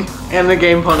thing, and the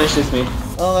game punishes me.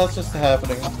 Oh, that's just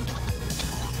happening.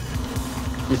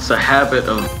 It's a habit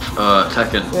of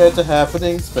Tekken. Yeah, it's a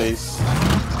happening space.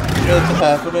 Yeah, it's a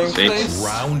happening space.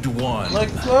 Round one.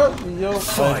 Like, yo,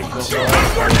 Fight.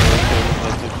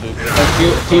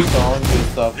 Keep song to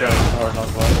stop driving hard on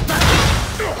one.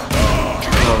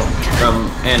 Oh, from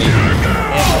Annie.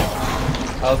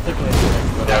 I was thinking of Frank,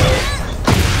 but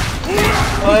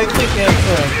well, I think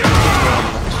Frank.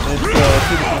 It's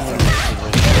two different movies.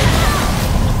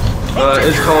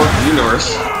 It's called Universe.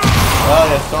 Oh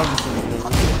yeah, Song is in the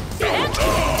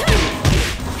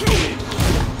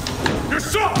You're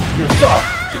soft. You're soft!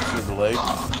 Kicks you in the leg.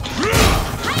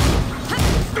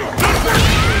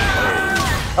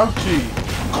 Ouchie!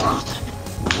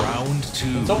 Round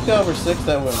two. Soul Calibur 6,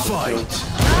 that went Fight.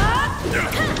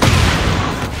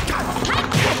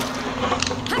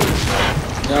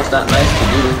 You know, it's not nice to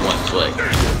do one leg.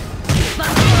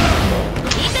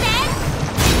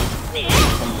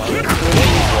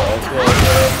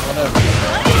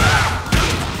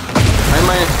 I'm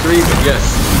 -3, but yes.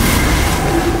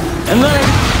 And then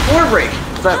 4 break.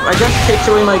 But I guess it takes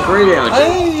away my gray damage.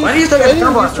 Why do you still get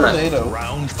turbo after that?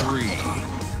 Round three.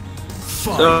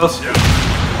 Fight. So,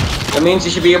 that means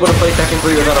you should be able to play Tekken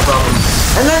 3 without a problem.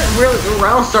 And then really, the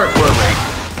rounds start 4 break.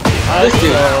 This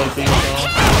dude.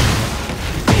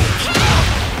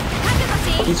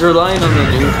 He's relying on the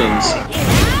new things.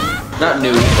 Not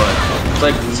new, but it's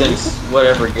like since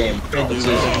whatever game.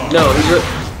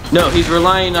 He's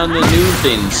relying on the new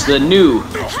things. The new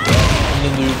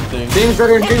things that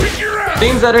are new.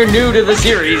 Things that are new to the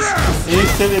series.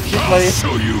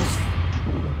 Show you.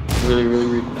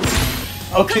 Really.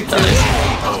 I'll kick you.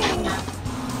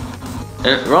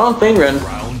 Nice. Wrong thing, Ren.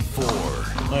 Round four.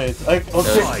 Nice. I'll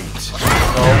kick. Fight.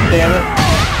 Oh, damn it.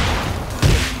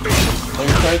 Let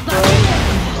me try throwing.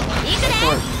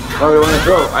 Why do I want to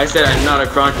throw? I said I'm not a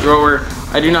crouch thrower.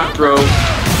 I do not throw.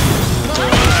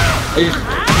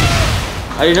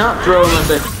 I do not throw unless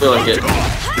I feel like it.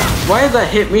 Why did that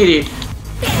hit me?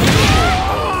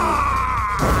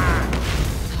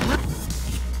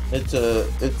 It's a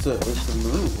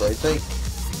move, I think.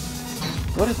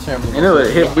 What is terminal? I know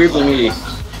it hit weirdly meaty.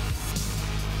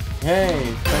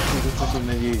 Hey, technically this is a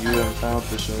 98 UM final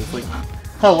edition. It's like,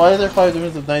 huh, why are there 5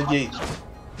 divisions of 98?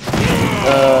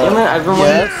 Damn it, I've been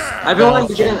wanting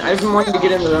to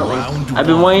get into that one. I've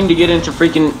been wanting to get into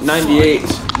freaking 98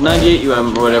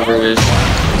 UM or whatever it is.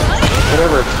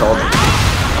 Whatever it's called.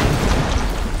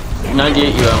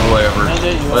 98 UM or whatever.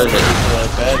 98 UM What is it?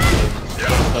 Bad game.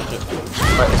 Don't touch it.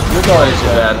 RenGod is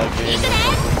bad.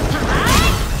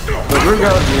 But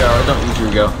RenGod, yeah, I don't use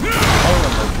RenGod. I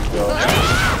remember Go.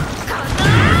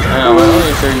 I know, but only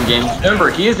in certain games. Remember,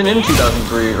 he isn't in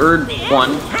 2003, or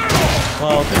 1.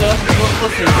 Well, 2004,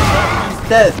 he's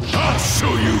dead. I'll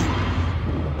show you.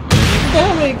 You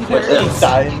gotta make characters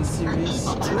die in the series.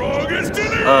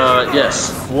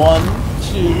 Yes. 1,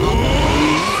 2, 3.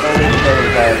 Oh, never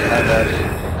died. My bad.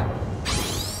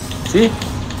 See?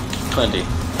 Plenty.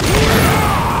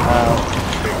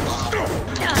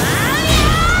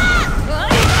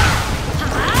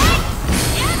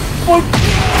 boy!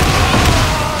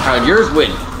 Alright, yours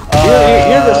win.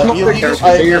 You're the smaller character,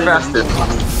 so you're faster.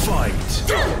 Fight.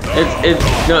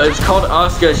 It's called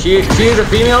Asuka. She is a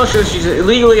female, so she's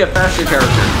legally a faster character.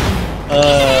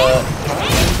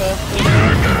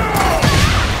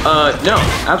 No,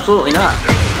 absolutely not.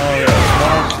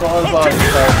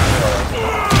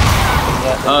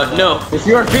 No. If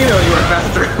you are female, you are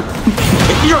faster.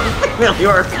 If you are female, you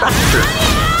are faster.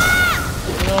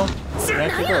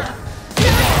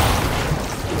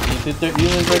 You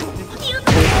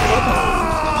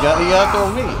gotta throw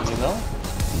me, you know?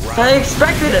 I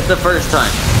expected it the first time.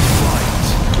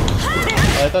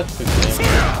 I thought you could game.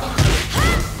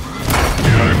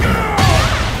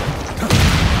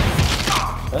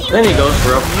 Then he goes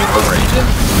for a range.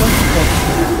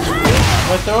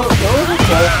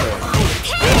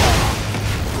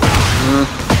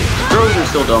 Throws are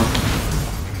still dumb.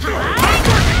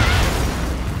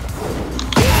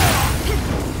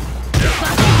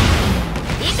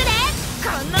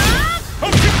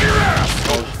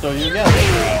 So you get it.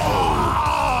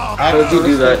 How did you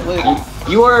do that?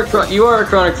 You are a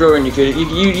chronic thrower, and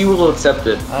you will accept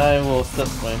it. I will accept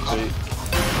my fate.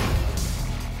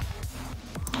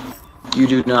 You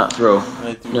do not throw.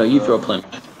 No, you throw plenty.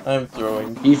 I'm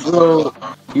throwing. You throw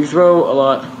a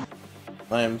lot.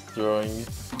 I am throwing.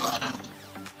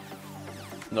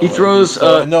 No He throws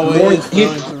no way more, he's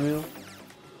throwing for real.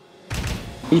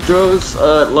 He throws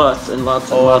lots and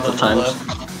lots and lots of times.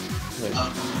 Wait.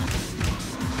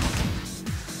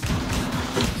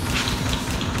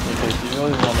 Okay, so you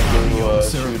really want to go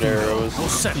shoot arrows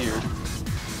here.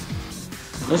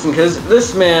 Listen, because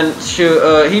this man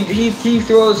he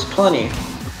throws plenty,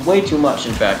 way too much,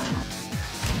 in fact.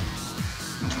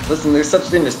 Listen, there's such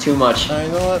thing as too much. You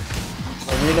know what?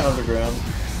 Arena Underground.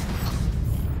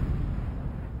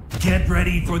 Get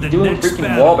ready for the Doing next freaking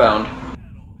battle. wallbound.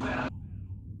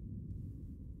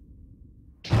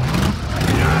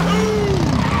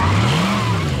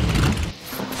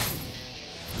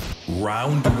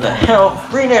 Round What the one. hell?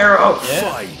 Green arrow!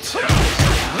 Yeah. Fight.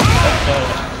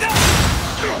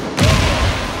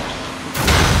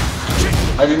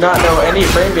 I do not know any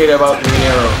frame data about Green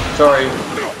Arrow. Sorry.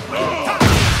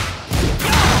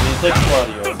 He's like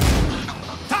Claudio.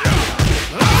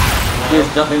 He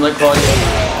is nothing like Claudio.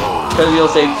 Because he'll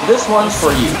say, this one's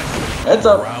for you. Heads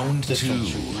up. Round two.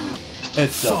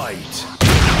 It's up. Fight.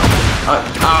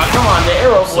 Come on, the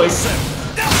arrow voice.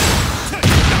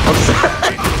 I'm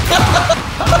sorry.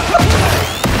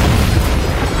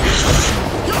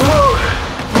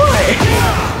 Why?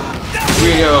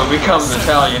 Green Arrow becomes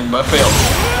Italian, but fails.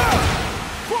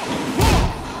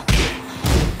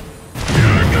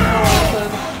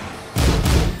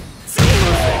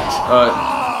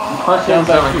 Punch him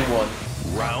down.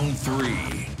 Round three.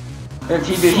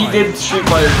 He did Street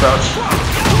Fighter crouch.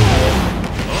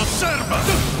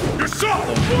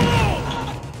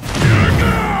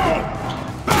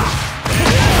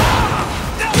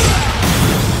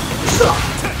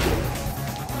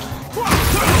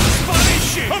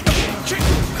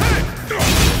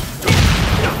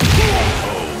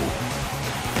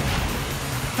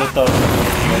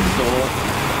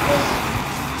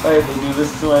 I have to do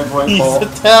this to my boy Paul. He's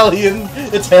Italian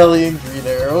Green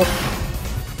Arrow.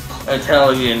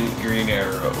 Italian Green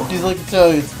Arrow. He's like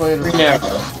Italian Spider. Green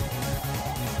Arrow.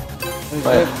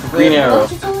 Green Arrow.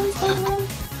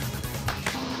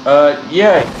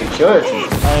 Yeah, you should.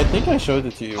 I think I showed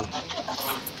it to you.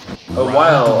 A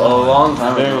long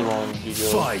time Very ago. long ago.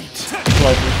 Fight.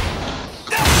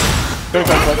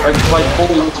 Like 4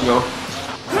 weeks ago.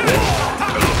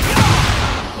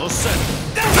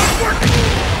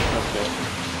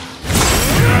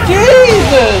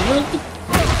 Jesus!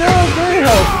 They're very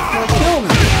health. Kill me.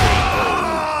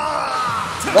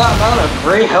 That amount of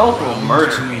gray health will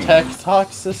murder me. Tech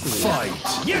toxicity.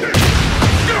 Fight. Yeah,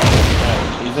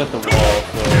 he's at the wall,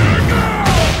 so.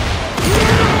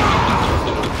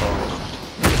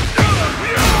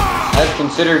 I've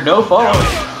considered no following.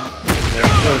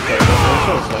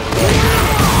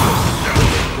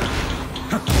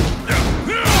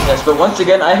 Yes, but once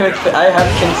again, I have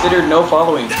considered no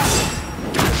following.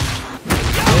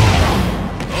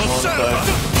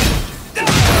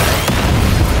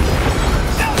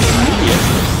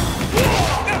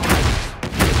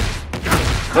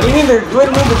 What do you mean the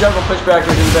jungle pushback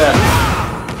isn't bad?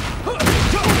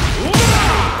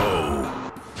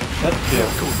 That's good.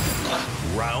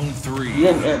 Round three.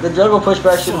 Yeah, the jungle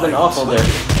pushback should have been awful there.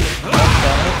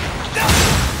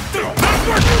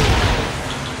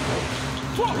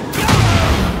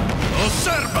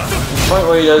 The point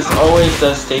where he always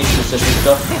does stage specific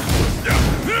stuff.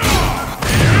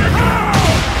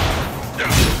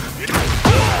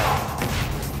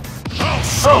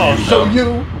 I'll show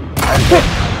you.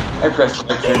 I pressed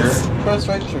right trigger. Press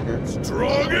right trigger.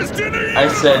 I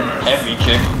said heavy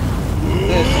kick.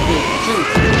 Yes, shoot.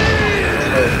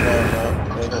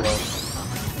 Wait, no.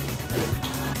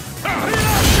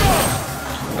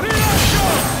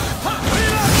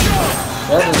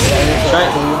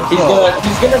 Wait, hold on.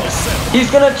 He's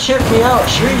gonna chip me out,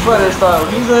 Street Fighter style.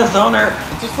 He's a zoner.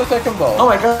 Just put that ball. Oh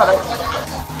my god,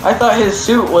 I thought his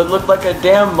suit would look like a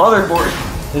damn motherboard.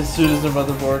 His suit is the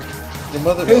motherboard. The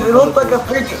motherboard. It looked like a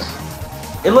freaking.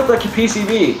 It looked like a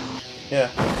PCB. Yeah.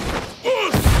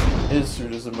 His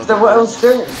suit is the motherboard.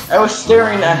 So I was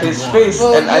staring at his face,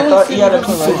 and I thought he had a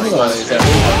PCB on his head.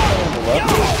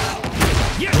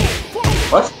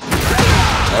 What?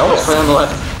 I almost play on the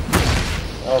left.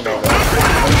 Oh my god. Are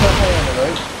you playing on the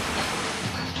right?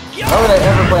 Why would I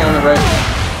ever play on the right?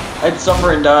 I'd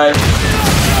suffer and die.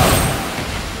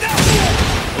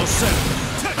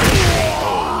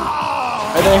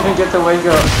 I didn't even get to wake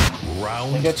up.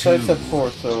 Round I got sidestep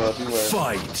 4, so beware.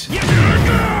 Fight.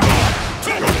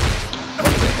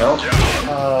 What the hell?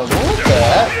 What was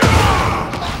that?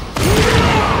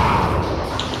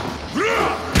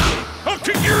 I'll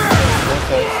kick your ass.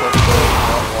 Sidestep 4,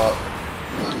 not what.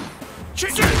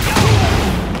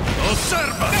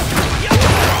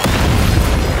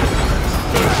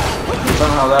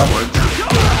 Somehow that worked.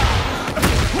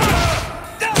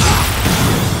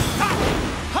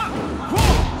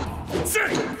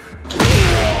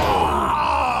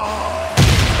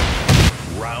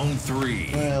 Round 3.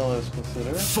 Well, let's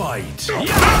consider. Fight. Go!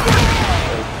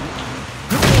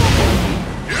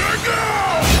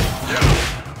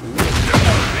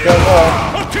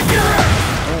 I'll kick your ass.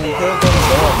 You could have done a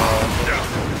ball,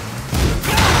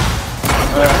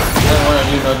 man. I don't want to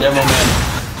do no demo man.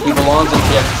 He belongs in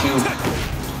TF2.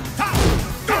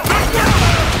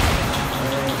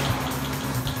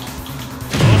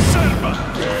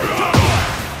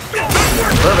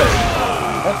 Perfect.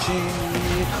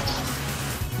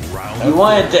 You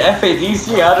wanted the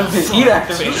FADC out of his heat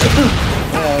activation.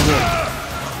 Yeah, I did.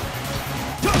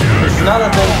 It's not a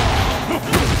thing.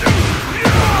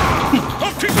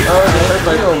 Oh, it hurt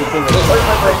my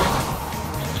brain.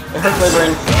 It hurt my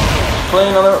brain.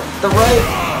 Playing on the right.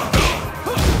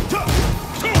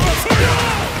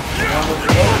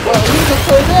 Well, you can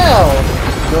play down!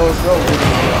 Go.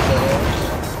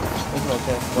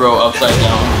 Bro, upside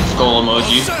down. Skull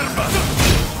emoji.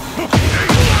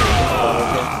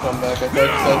 Come back. I tried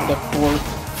to sidestep 4.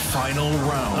 Final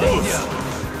round.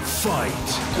 Fight.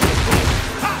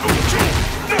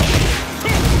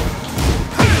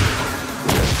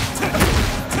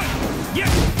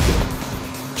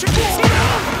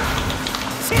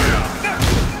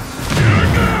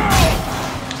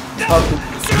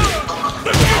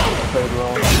 Played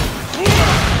wrong.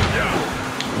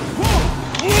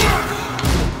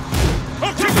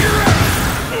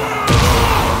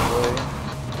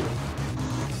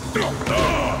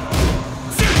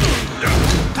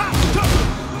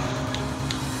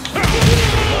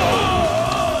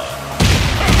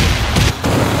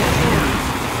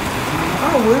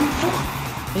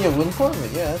 Yeah, win for me.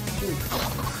 Yeah, that's true.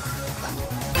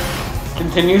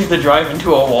 Continues to drive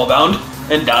into a wall bound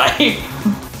and die.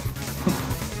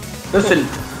 Listen,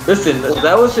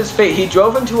 that was his fate. He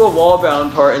drove into a wall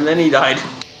bound part and then he died.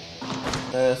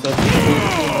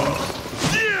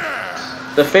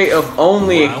 The fate of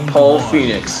only Paul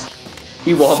Phoenix.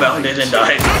 He wall bounded and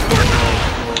died.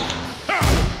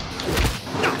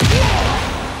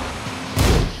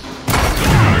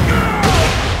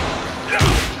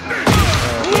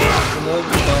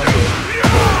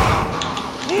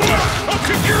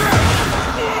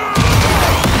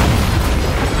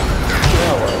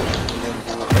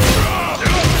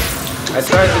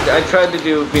 I tried to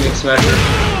do Phoenix Smasher.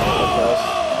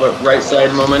 But right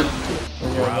side moment.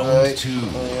 When you're on the right,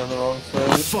 when you're on the wrong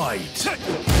side. Fight.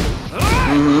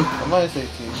 I might say 2.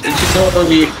 It should totally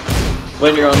be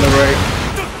when you're on the right.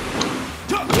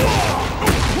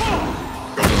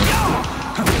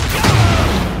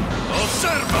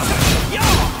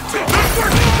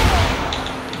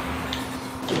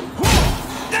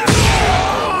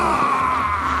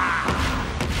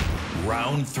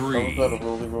 Round 3.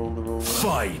 Roll.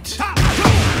 Fight.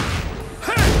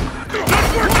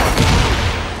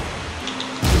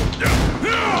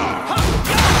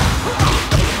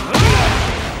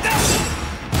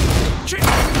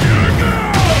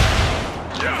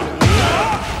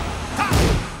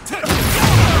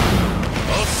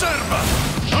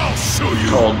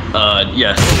 Called,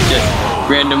 yes, just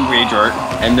random rage art,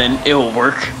 and then it'll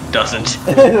work, doesn't.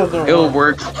 It'll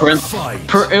work, parentheses,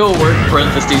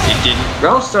 it didn't.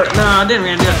 Round start, nah, I didn't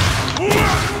really do it.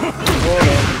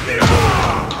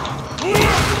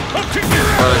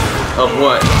 Of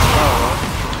what?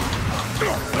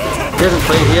 He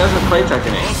hasn't played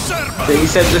Tekken 8. He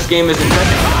said this game isn't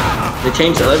Tekken. They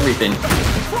changed everything.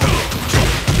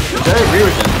 Which I agree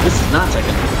with him. This is not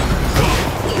Tekken.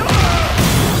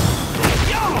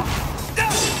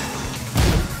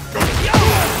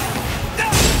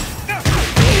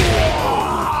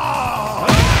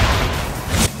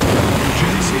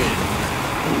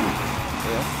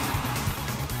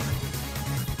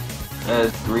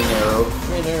 As Green Arrow.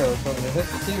 Green Arrow from the Hit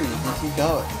series, DC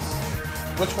Comics.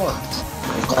 Which one?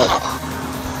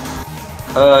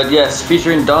 Yes,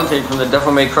 featuring Dante from the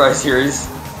Devil May Cry series.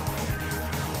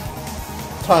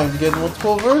 Time to get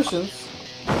multiple versions.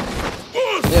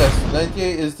 Yes,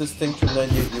 98 is distinct from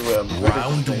 98 UM.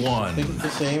 Round 1. I think it's the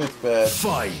same, it's bad.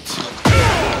 Fight.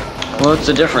 Well, what's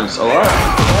the difference? A lot.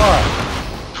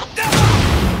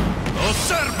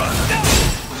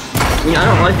 I mean, I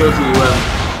don't like those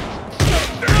UM.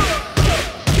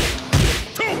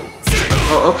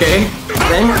 Oh, okay.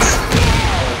 Thanks.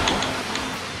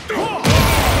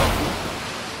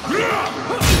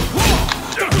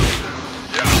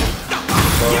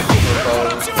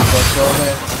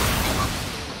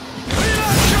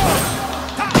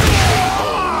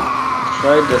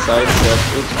 Tried the sidestep.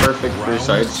 It's perfect for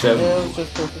sidestep. Yeah, it's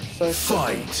just perfect sidestep.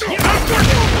 Fight.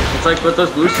 It's like with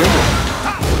those blue symbols.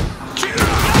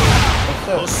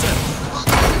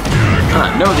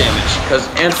 No damage, because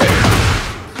anti.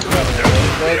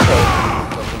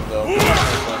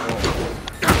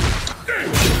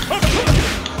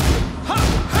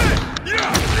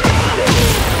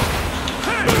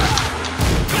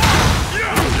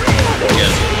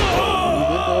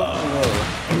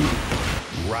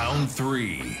 Round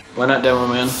 3. Why not Demo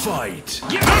Man? Fight.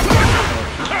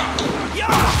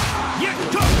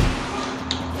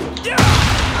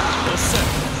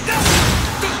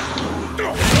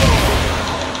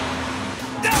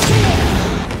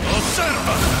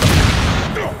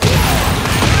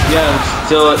 Yeah,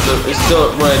 it's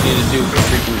still what I need to do for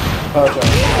freaking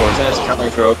force. That's counter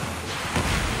throw.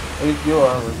 You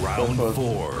are Round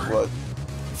 4. What?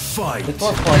 Fight. It's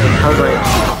more fun. How's right?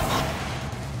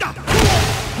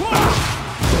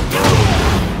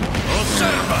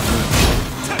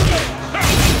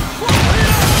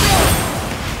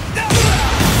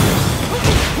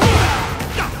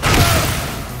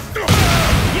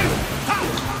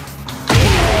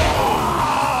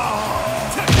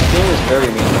 Very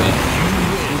mean to me.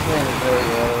 This man is very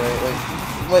anime.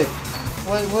 Like,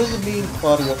 wait, what does it mean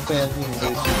plotting a fan team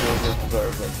basically goes into our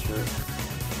adventure?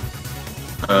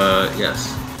 Yes.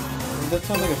 That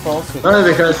sounds like a falsehood.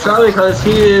 Probably because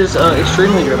he is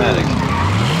extremely dramatic.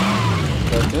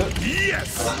 That's it?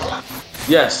 Yes.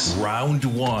 Yes. Round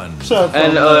 1.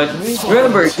 And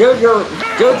remember,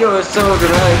 JoJo is so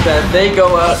dramatic that they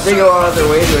go out of their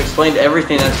way to explain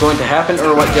everything that's going to happen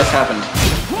or what just happened.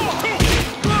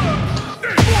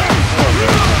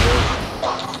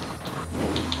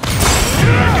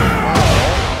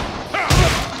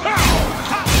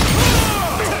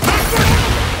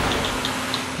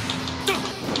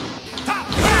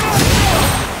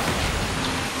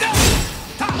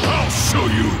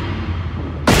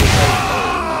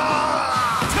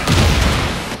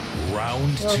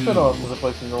 Round 2. Cut off as a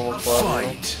place in normal plot.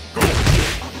 Fight.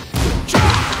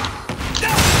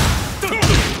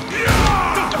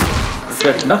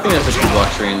 There's nothing as a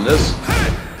block tree in this.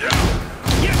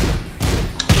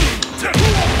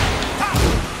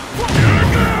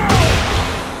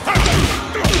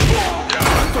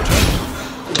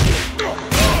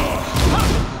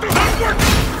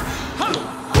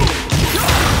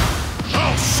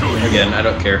 Again, I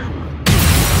don't care.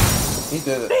 He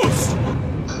did it.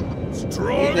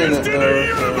 He did it though,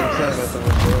 so same as it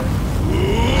was there.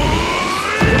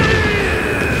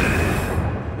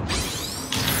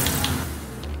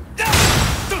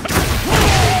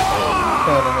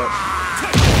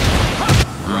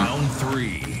 Round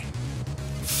 3.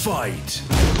 Fight.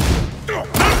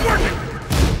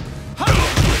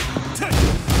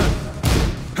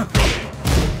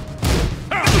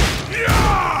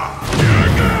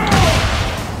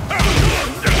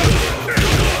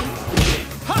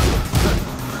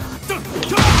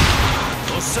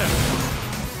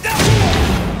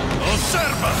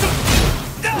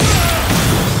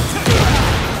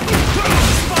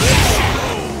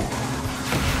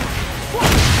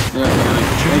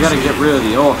 I gotta get rid of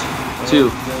the ult, too.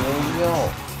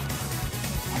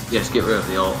 Yes, get rid of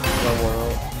the ult.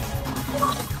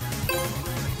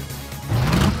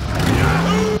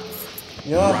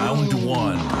 Round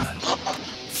 1.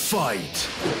 Fight.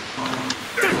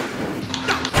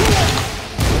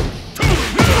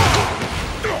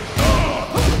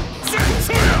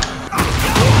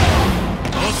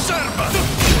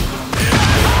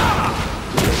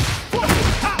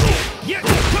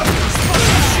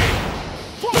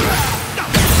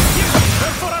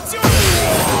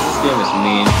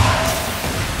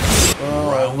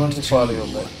 audio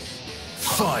mix.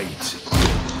 Fight.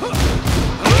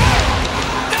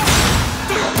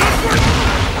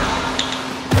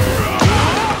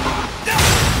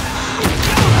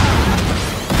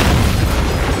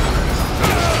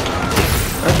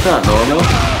 That's not normal.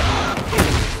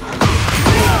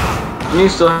 You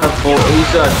still have full. You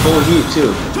still have full heat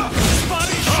too.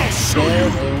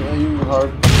 Damn, are you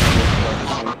hard?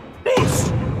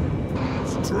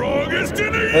 Strongest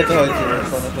in the That's how I do it,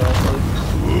 fun of that.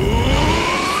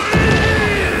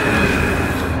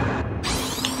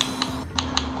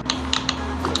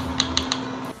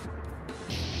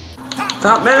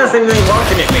 Stop menacing me,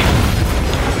 walking at me.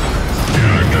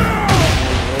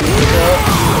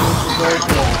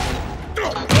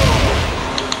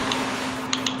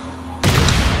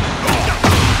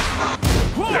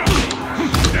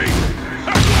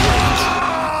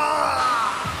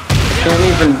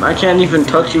 I can't even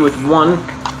touch you with one.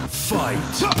 fight.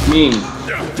 Mean.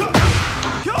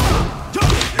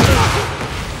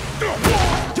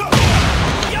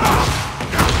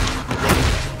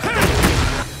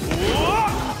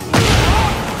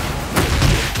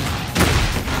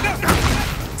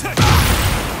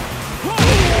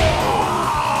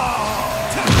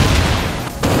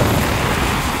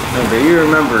 But you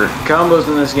remember, combos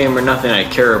in this game are nothing I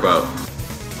care about.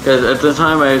 Because at the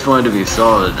time I just wanted to be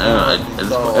solid. At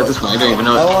this point I don't even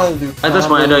know. At this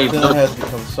point I don't even know. It has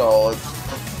become solid.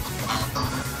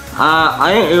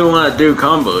 I didn't even want to do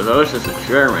combos. I was just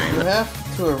experimenting. You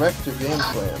have to erect your game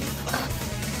plan.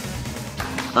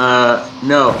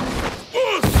 No.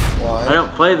 Why? I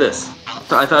don't play this.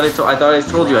 I thought I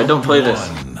told you I don't play this.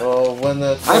 Well, when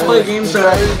the I play games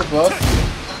that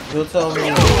you'll tell me.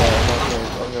 I'm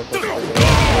gonna put it.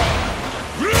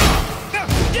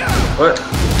 What?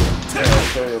 Yeah, I'll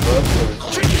show you a bus.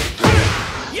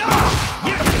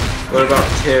 What about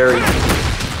Terry?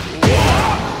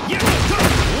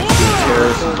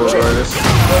 Terry's a book artist.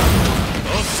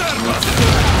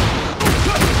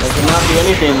 I cannot do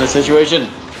anything in this situation.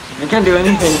 I can't do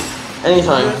anything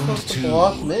anytime. You're supposed to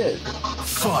block mid.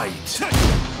 Fight.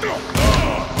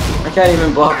 I can't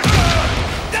even block.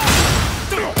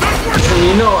 So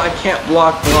you know I can't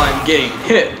block while I'm getting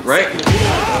hit, right?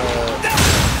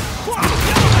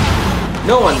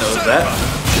 No one knows that.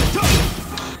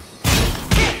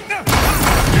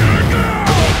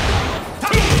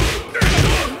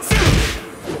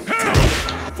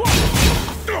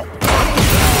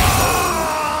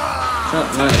 Not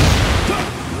nice.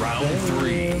 Round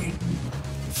 3.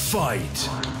 Fight.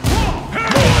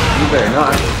 You better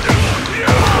not.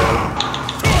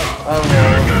 I don't know.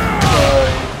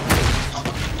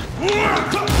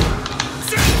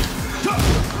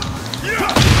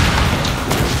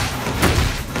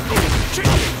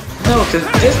 No, because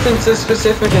distance is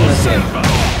specific in this game.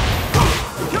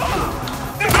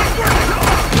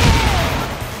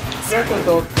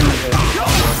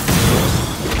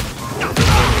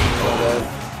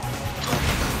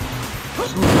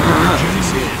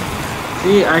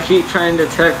 See, I keep trying to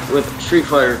tech with Street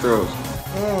Fighter throws.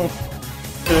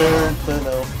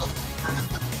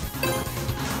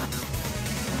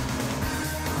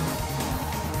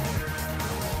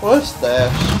 What's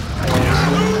that?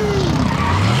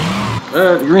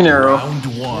 Green arrow. Round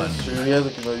 1. He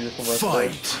hasn't come out yet from my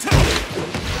Fight.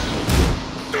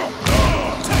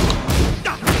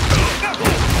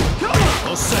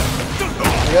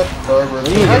 I got Starburst.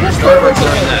 You got Starburst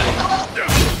on that.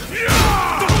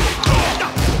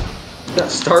 You got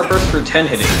Starburst for 10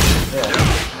 hitting. Yeah.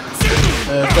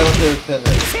 10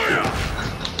 hits.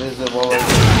 Is it well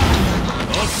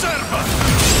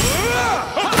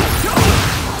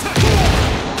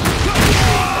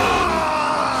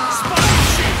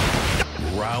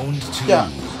Round 2. Yeah.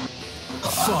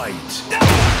 Fight.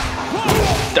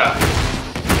 Duh.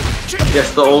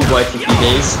 Yes, the old YTP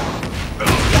days.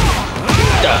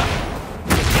 Duh.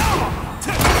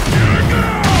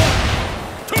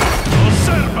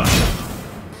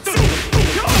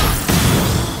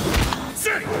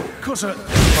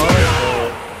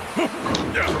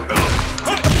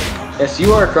 Yes,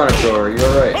 you are a Chronic Thrower,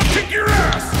 you're right.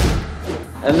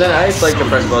 And then I just like to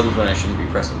press buttons when I shouldn't be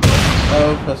pressing buttons. I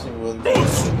was pressing buttons. I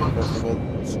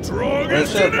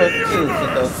should have pressed 2 since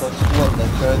I was pressing 1. I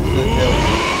tried to do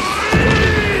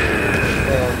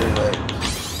and you're right.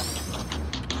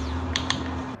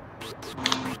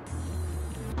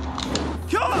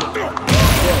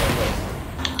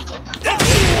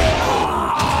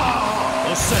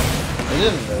 I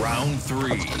didn't know. Round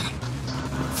 3.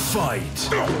 Fight.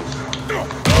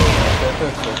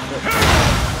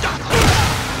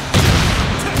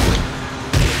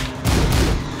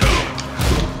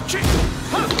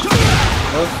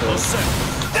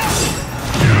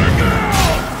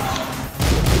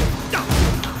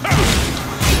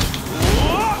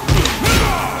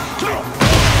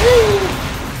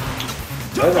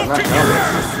 Why is that not counting?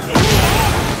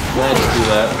 Let's do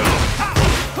that.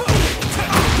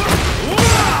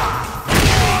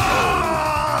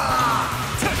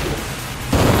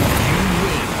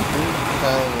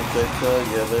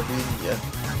 Yeah, they're beating you.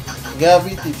 You gotta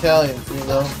beat the Italians, you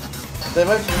know. They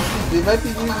might be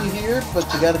beating you here, but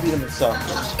you gotta beat them in soccer.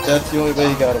 That's the only way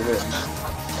you gotta win.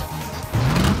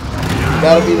 You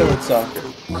gotta beat them in soccer.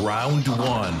 Round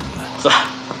 1.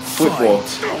 Football.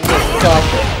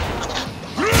 Soccer.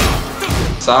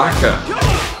 Soccer.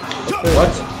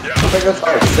 What? I think that's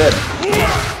how it's said.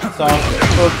 Soccer.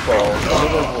 Football.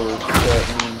 Other words that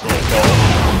mean football.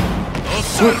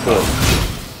 Football.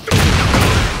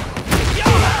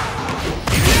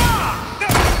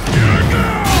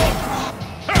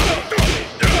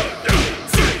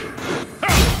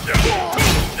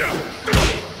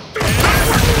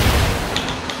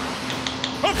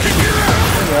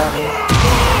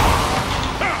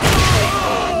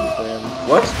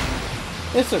 What?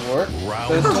 This would work.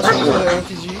 Round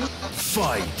RPG.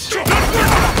 Fight.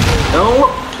 No,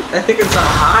 I think it's a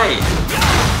high.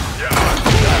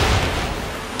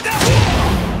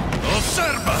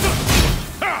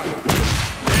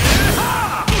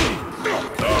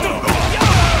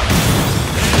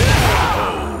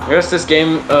 I guess this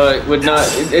game would not.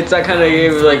 It's that kind of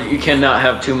game where, like, you cannot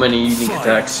have too many unique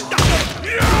attacks. Well,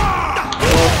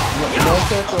 my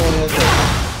character only has like.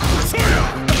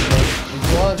 If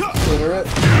you want to consider it,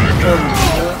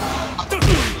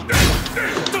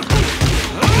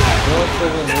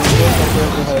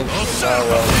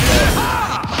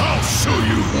 I'll show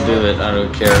you. Do it, I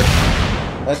don't care.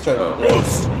 Let's try to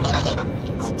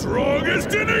Strongest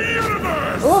in the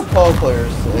universe. what do Paul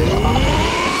players say?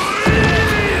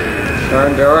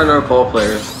 There are no Paul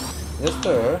players. Yes,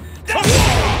 there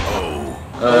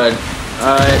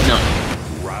No.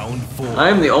 Round 4.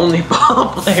 I'm the only Paul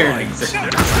player in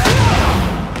existence.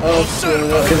 Oh,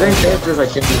 Because they characters I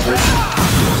can't use.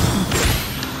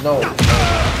 no.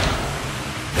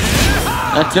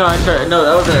 No, I tried. No,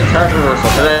 that was an attack reversal.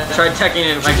 And then I tried teching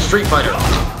it like Street Fighter.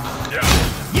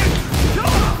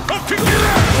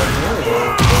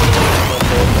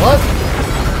 What?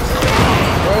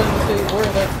 Where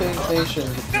in that nation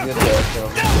did you get that from?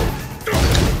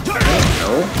 No.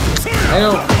 I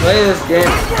don't play this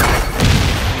game.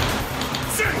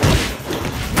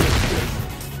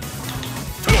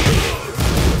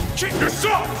 Keep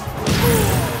yourself.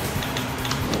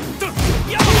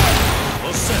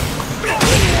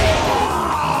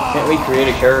 Can't we create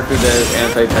a character that is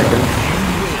anti-Tekken?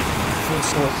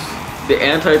 The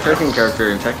anti-Tekken character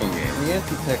in Tekken game. The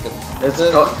anti-Tekken. It's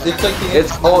like the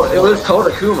it was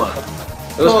called Akuma.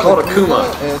 It was called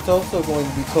Akuma. And it's also going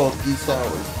to be called Geese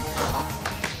Hours.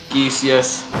 Geese,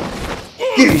 yes.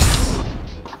 Geese!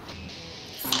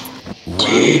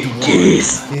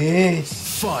 Geese.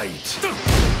 Geese! Fight.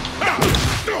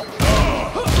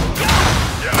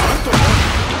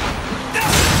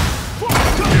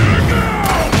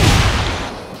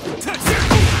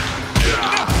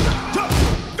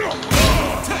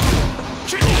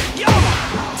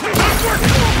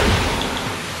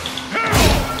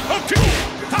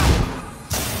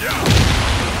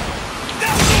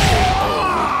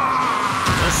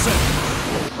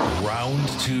 Round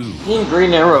 2. He ain't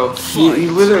Green Arrow. He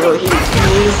literally, he is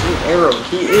the arrow.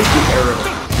 He is the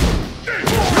arrow.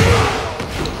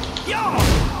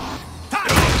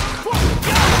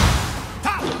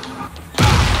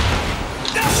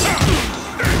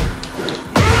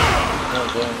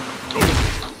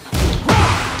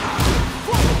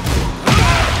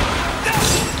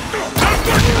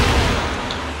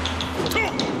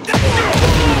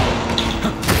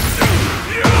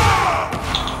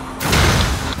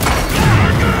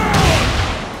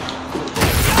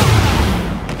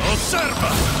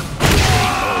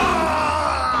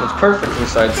 It's perfect for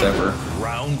side stepper.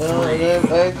 Round 3.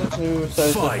 I just knew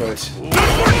size Fight. difference.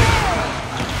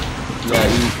 Yeah,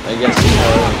 I guess you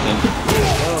know everything.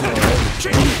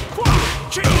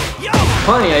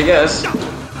 Funny, I guess.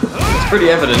 It's pretty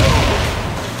evident.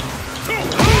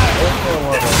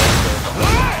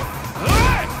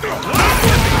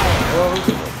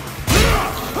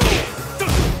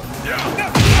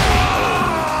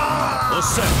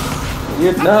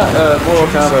 You're not Mortal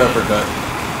Kombat uppercut.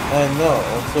 I know.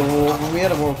 So when we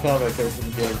had a Mortal Kombat character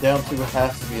in the game, down to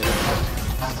has to be an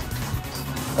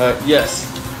attack. Yes.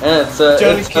 And it's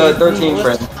 13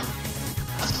 frame.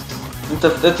 It's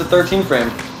a 13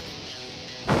 frame.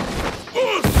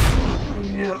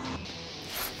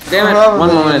 Damn it!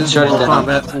 One moment, it's shutting down.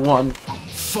 That's one.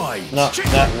 Fight. Not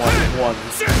that one.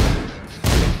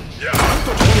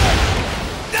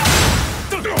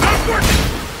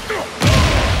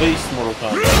 Base Mortal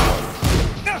Kombat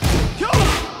 1.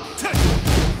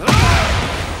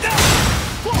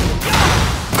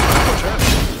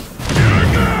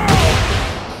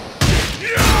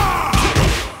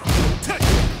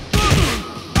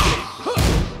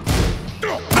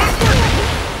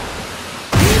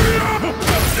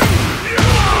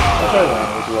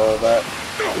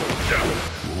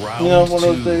 Round You know, one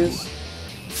of those two. days.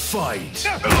 Fight.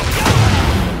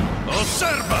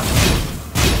 Observa.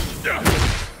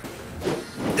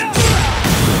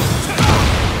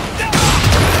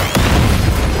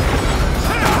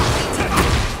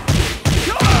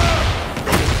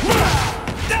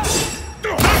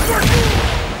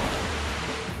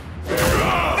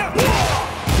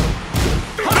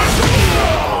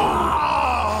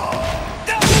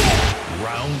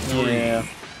 Round three. Yeah.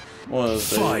 One of those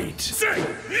days. Fight. Okay,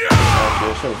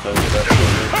 I should have said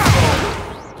that.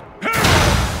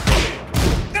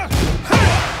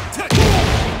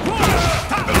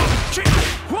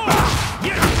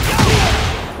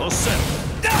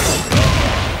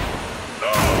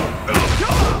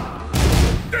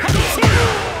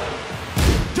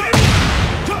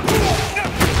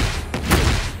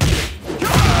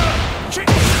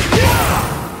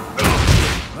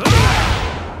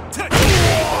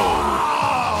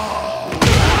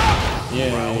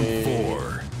 Round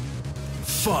four.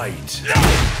 Fight.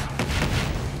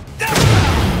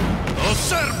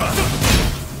 Observa.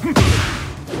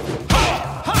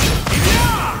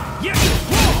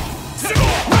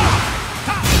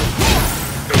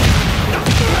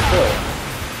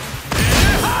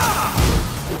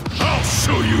 I'll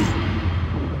show you.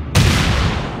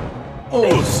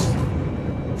 Oh,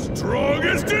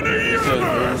 Strongest in the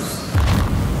universe.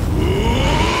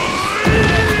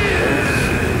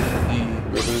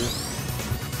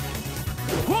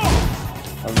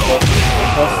 I'm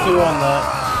plus 2 on that.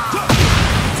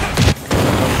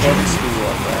 I'm plus 2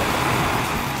 on that.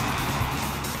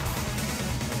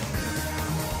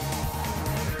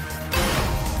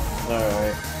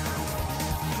 Alright.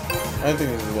 I think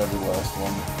this is gonna be the last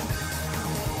one.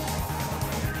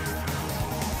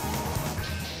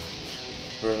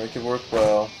 We're gonna make it work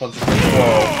well. Punch it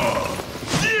well.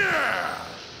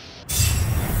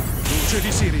 Luce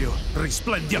di Sirio,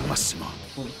 risplendi al massimo.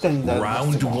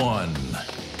 Round one.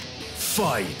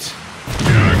 Fight.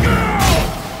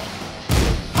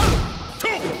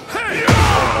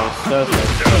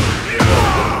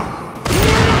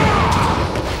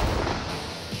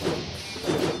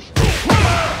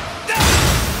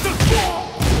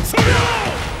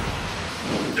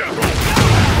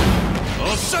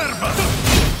 Observa.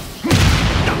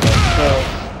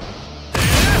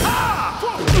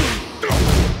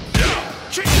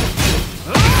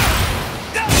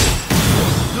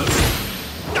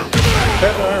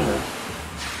 Heavy armor.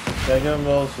 Gotta get him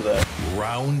rolls for that.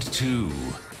 Round two.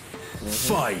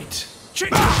 Fight.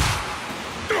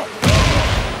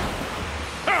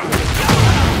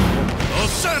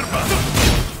 Observa.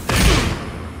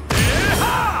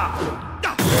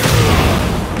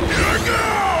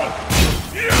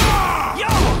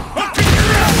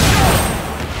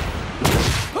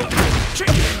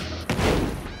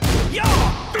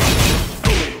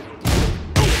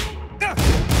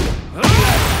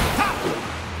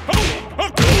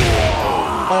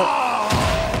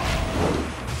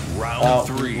 Round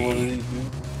three.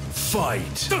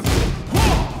 Fight.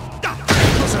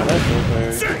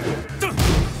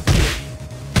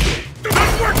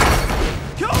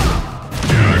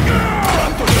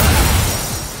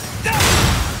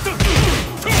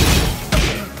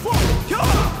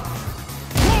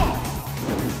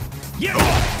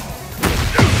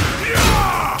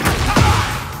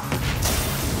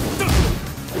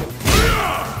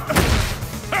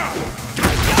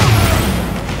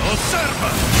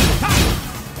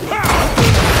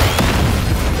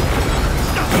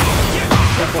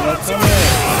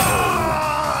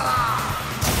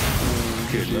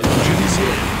 Che luce di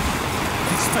sera.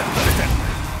 Aspetta,